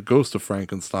film, The Ghost of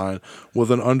Frankenstein, with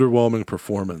an underwhelming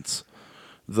performance.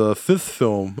 The fifth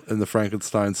film in the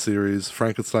Frankenstein series,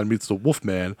 Frankenstein Meets the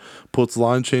Wolfman, puts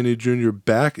Lon Chaney Jr.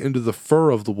 back into the fur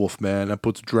of the Wolfman and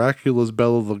puts Dracula's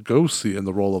Bela Lugosi in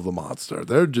the role of the monster.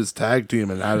 They're just tag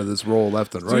teaming out of this role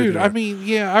left and right. Dude, here. I mean,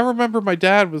 yeah, I remember my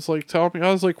dad was like telling me,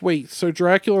 I was like, wait, so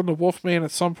Dracula and the Wolfman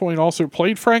at some point also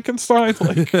played Frankenstein?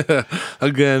 Like,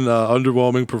 Again,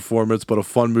 underwhelming performance, but a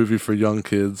fun movie for young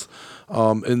kids.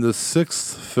 In the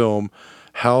sixth film,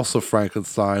 House of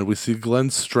Frankenstein, we see Glenn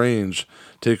Strange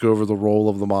take over the role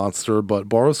of the monster, but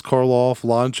Boris Karloff,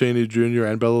 Lon Chaney Jr.,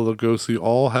 and Bela Lugosi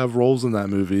all have roles in that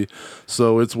movie,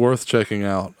 so it's worth checking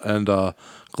out. And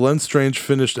Glenn Strange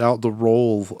finished out the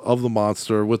role of the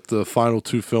monster with the final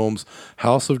two films,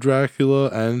 House of Dracula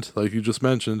and, like you just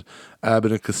mentioned,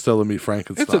 Abbott and Costello Meet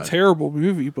Frankenstein. it's a terrible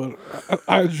movie, but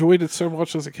I enjoyed it so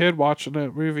much as a kid watching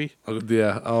that movie.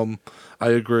 Yeah, I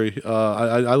agree.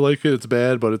 I like it. It's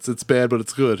bad, but it's bad, but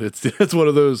it's good. It's one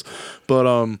of those.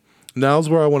 But now's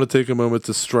where I want to take a moment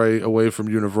to stray away from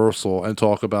Universal and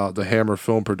talk about the Hammer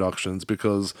Film Productions,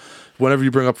 because whenever you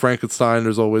bring up Frankenstein,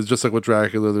 there's always, just like with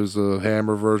Dracula, there's the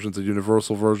Hammer versions, the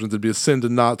Universal versions. It'd be a sin to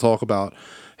not talk about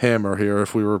Hammer here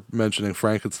if we were mentioning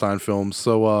Frankenstein films.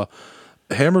 So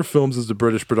Hammer Films is the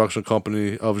British production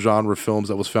company of genre films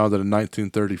that was founded in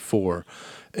 1934.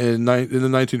 In the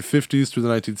 1950s through the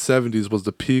 1970s was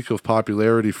the peak of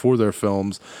popularity for their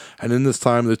films, and in this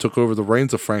time they took over the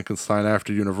reins of Frankenstein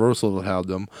after Universal had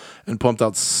them, and pumped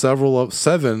out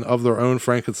seven of their own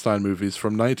Frankenstein movies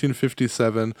from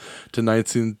 1957 to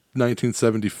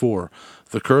 1974.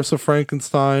 The Curse of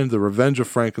Frankenstein, The Revenge of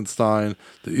Frankenstein,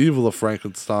 The Evil of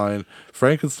Frankenstein,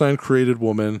 Frankenstein Created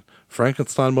Woman,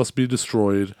 Frankenstein Must Be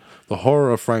Destroyed, The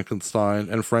Horror of Frankenstein,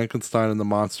 and Frankenstein and the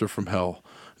Monster from Hell.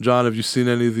 John, have you seen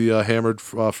any of the Hammered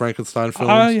Frankenstein films?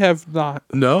 I have not.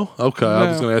 No? Okay, I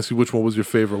was No. going to ask you which one was your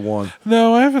favorite one.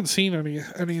 No, I haven't seen any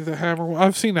of the Hammer.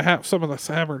 I've seen some of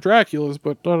the Hammer Draculas,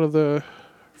 but none of the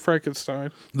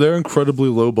Frankenstein. They're incredibly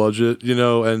low budget,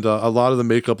 and a lot of the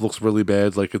makeup looks really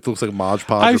bad. Like, it looks like Mod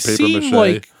Podge or I've paper seen mache.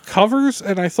 like covers,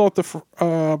 and I thought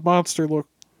the monster looked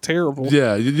terrible.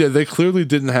 Yeah, they clearly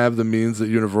didn't have the means that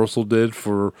Universal did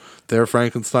for their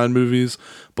Frankenstein movies,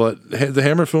 but the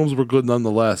Hammer films were good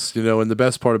nonetheless, and the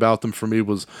best part about them for me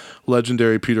was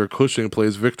legendary Peter Cushing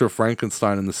plays Victor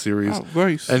Frankenstein in the series. Oh,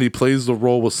 nice. And he plays the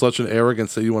role with such an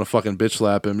arrogance that you want to fucking bitch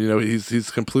slap him. He's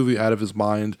completely out of his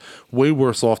mind, way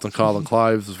worse off than Colin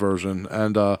Clive's version.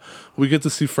 And we get to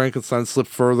see Frankenstein slip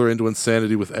further into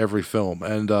insanity with every film.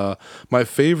 And my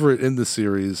favorite in the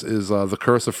series is The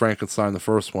Curse of Frankenstein, the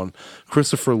first first one.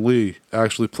 Christopher Lee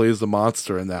actually plays the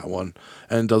monster in that one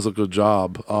and does a good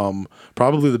job.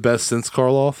 Probably the best since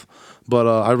Karloff. But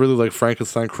I really like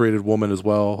Frankenstein Created Woman as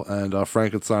well, and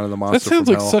Frankenstein and the Monster That sounds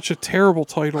from like Hell. such a terrible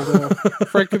title, though.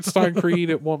 Frankenstein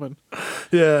Created Woman.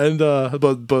 Yeah, and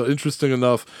but interesting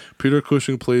enough, Peter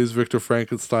Cushing plays Victor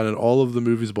Frankenstein in all of the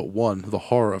movies but one, The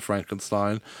Horror of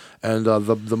Frankenstein, and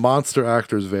the monster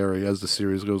actors vary as the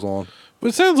series goes on. But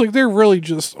it sounds like they're really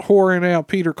just whoring out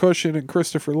Peter Cushing and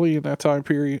Christopher Lee in that time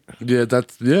period. Yeah,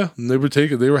 and they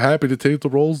were happy to take the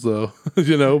roles though,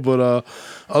 But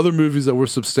other movies that were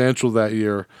substantial that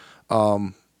year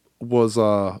was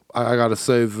I gotta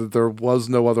say that there was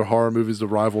no other horror movies to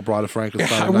rival Bride of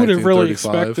Frankenstein. I in would have really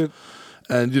 1935. expected.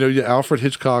 And Alfred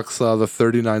Hitchcock's The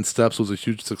 39 Steps was a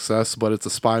huge success, but it's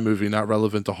a spy movie, not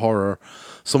relevant to horror.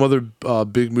 Some other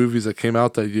big movies that came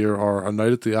out that year are A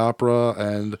Night at the Opera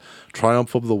and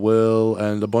Triumph of the Will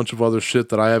and a bunch of other shit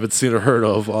that I haven't seen or heard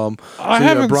of. I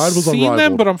haven't Bride was seen them,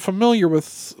 unrivaled. but I'm familiar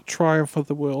with Triumph of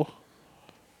the Will.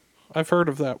 I've heard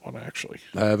of that one, actually.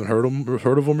 I haven't heard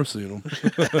of them or seen them.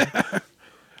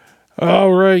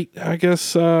 All right. I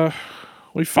guess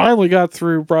we finally got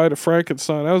through Bride of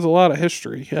Frankenstein. That was a lot of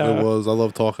history. It was. I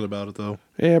love talking about it, though.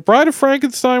 Yeah, Bride of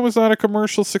Frankenstein was not a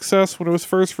commercial success when it was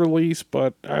first released,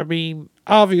 but, I mean,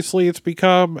 obviously it's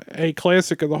become a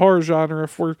classic of the horror genre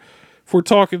if we're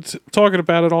talking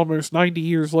about it almost 90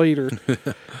 years later.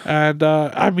 And,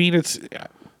 I mean, it's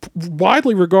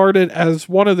widely regarded as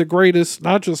one of the greatest,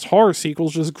 not just horror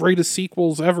sequels, just greatest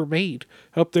sequels ever made.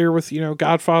 Up there with,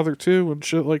 Godfather 2 and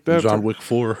shit like that. John Wick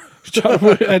 4.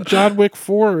 John Wick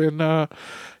 4 and,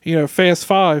 Fast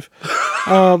 5.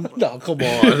 No, come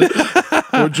on.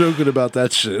 We're joking about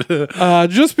that shit.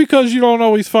 Just because you don't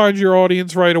always find your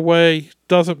audience right away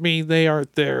doesn't mean they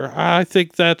aren't there. I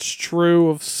think that's true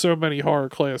of so many horror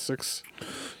classics.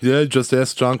 Yeah, just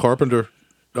ask John Carpenter.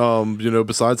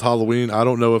 Besides Halloween, I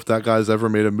don't know if that guy's ever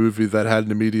made a movie that had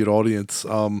an immediate audience.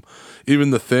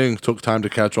 Even The Thing took time to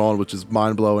catch on, which is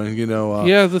mind blowing.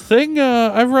 Yeah, The Thing.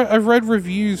 I've read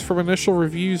reviews from initial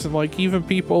reviews, and like even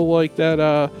people like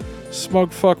that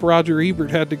smug fuck Roger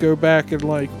Ebert had to go back and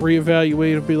like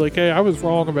reevaluate and be like, hey, I was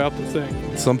wrong about The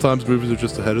Thing. Sometimes movies are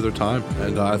just ahead of their time,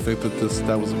 and I think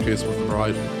that was the case with The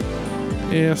Bride.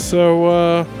 Yeah.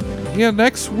 So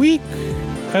next week.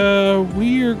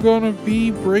 We are going to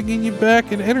be bringing you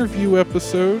back an interview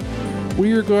episode.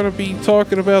 We are going to be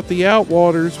talking about The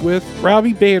Outwaters with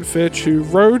Robbie Banfitch, who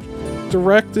wrote,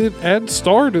 directed, and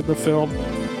starred in the film.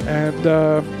 And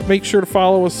make sure to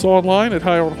follow us online at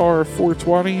High on Horror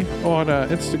 420 on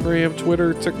Instagram,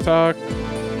 Twitter, TikTok,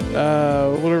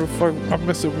 whatever the fuck. I'm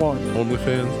missing one.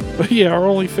 OnlyFans? But yeah, our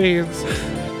OnlyFans.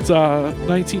 It's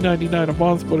 $19.99 a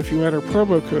month, but if you enter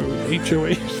promo code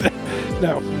HOH...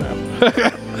 No.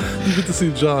 You get to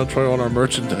see John try on our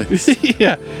merchandise.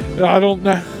 Yeah. I don't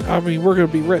know. I mean, we're going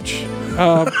to be rich.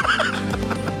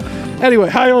 Anyway,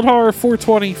 High on Horror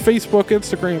 420, Facebook,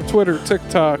 Instagram, Twitter,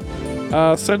 TikTok.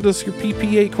 Send us your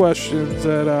PPA questions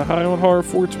at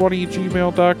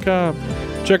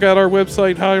highonhorror420@gmail.com. Check out our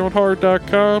website,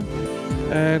 highonhorror.com.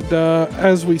 And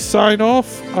as we sign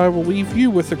off, I will leave you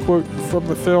with a quote from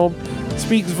the film. It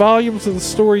speaks volumes of the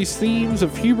story's themes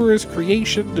of hubris,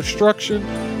 creation, destruction,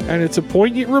 and it's a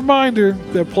poignant reminder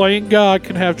that playing God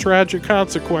can have tragic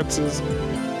consequences.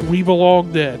 We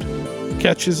belong dead.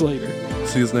 Catch you later.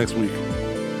 See you next week.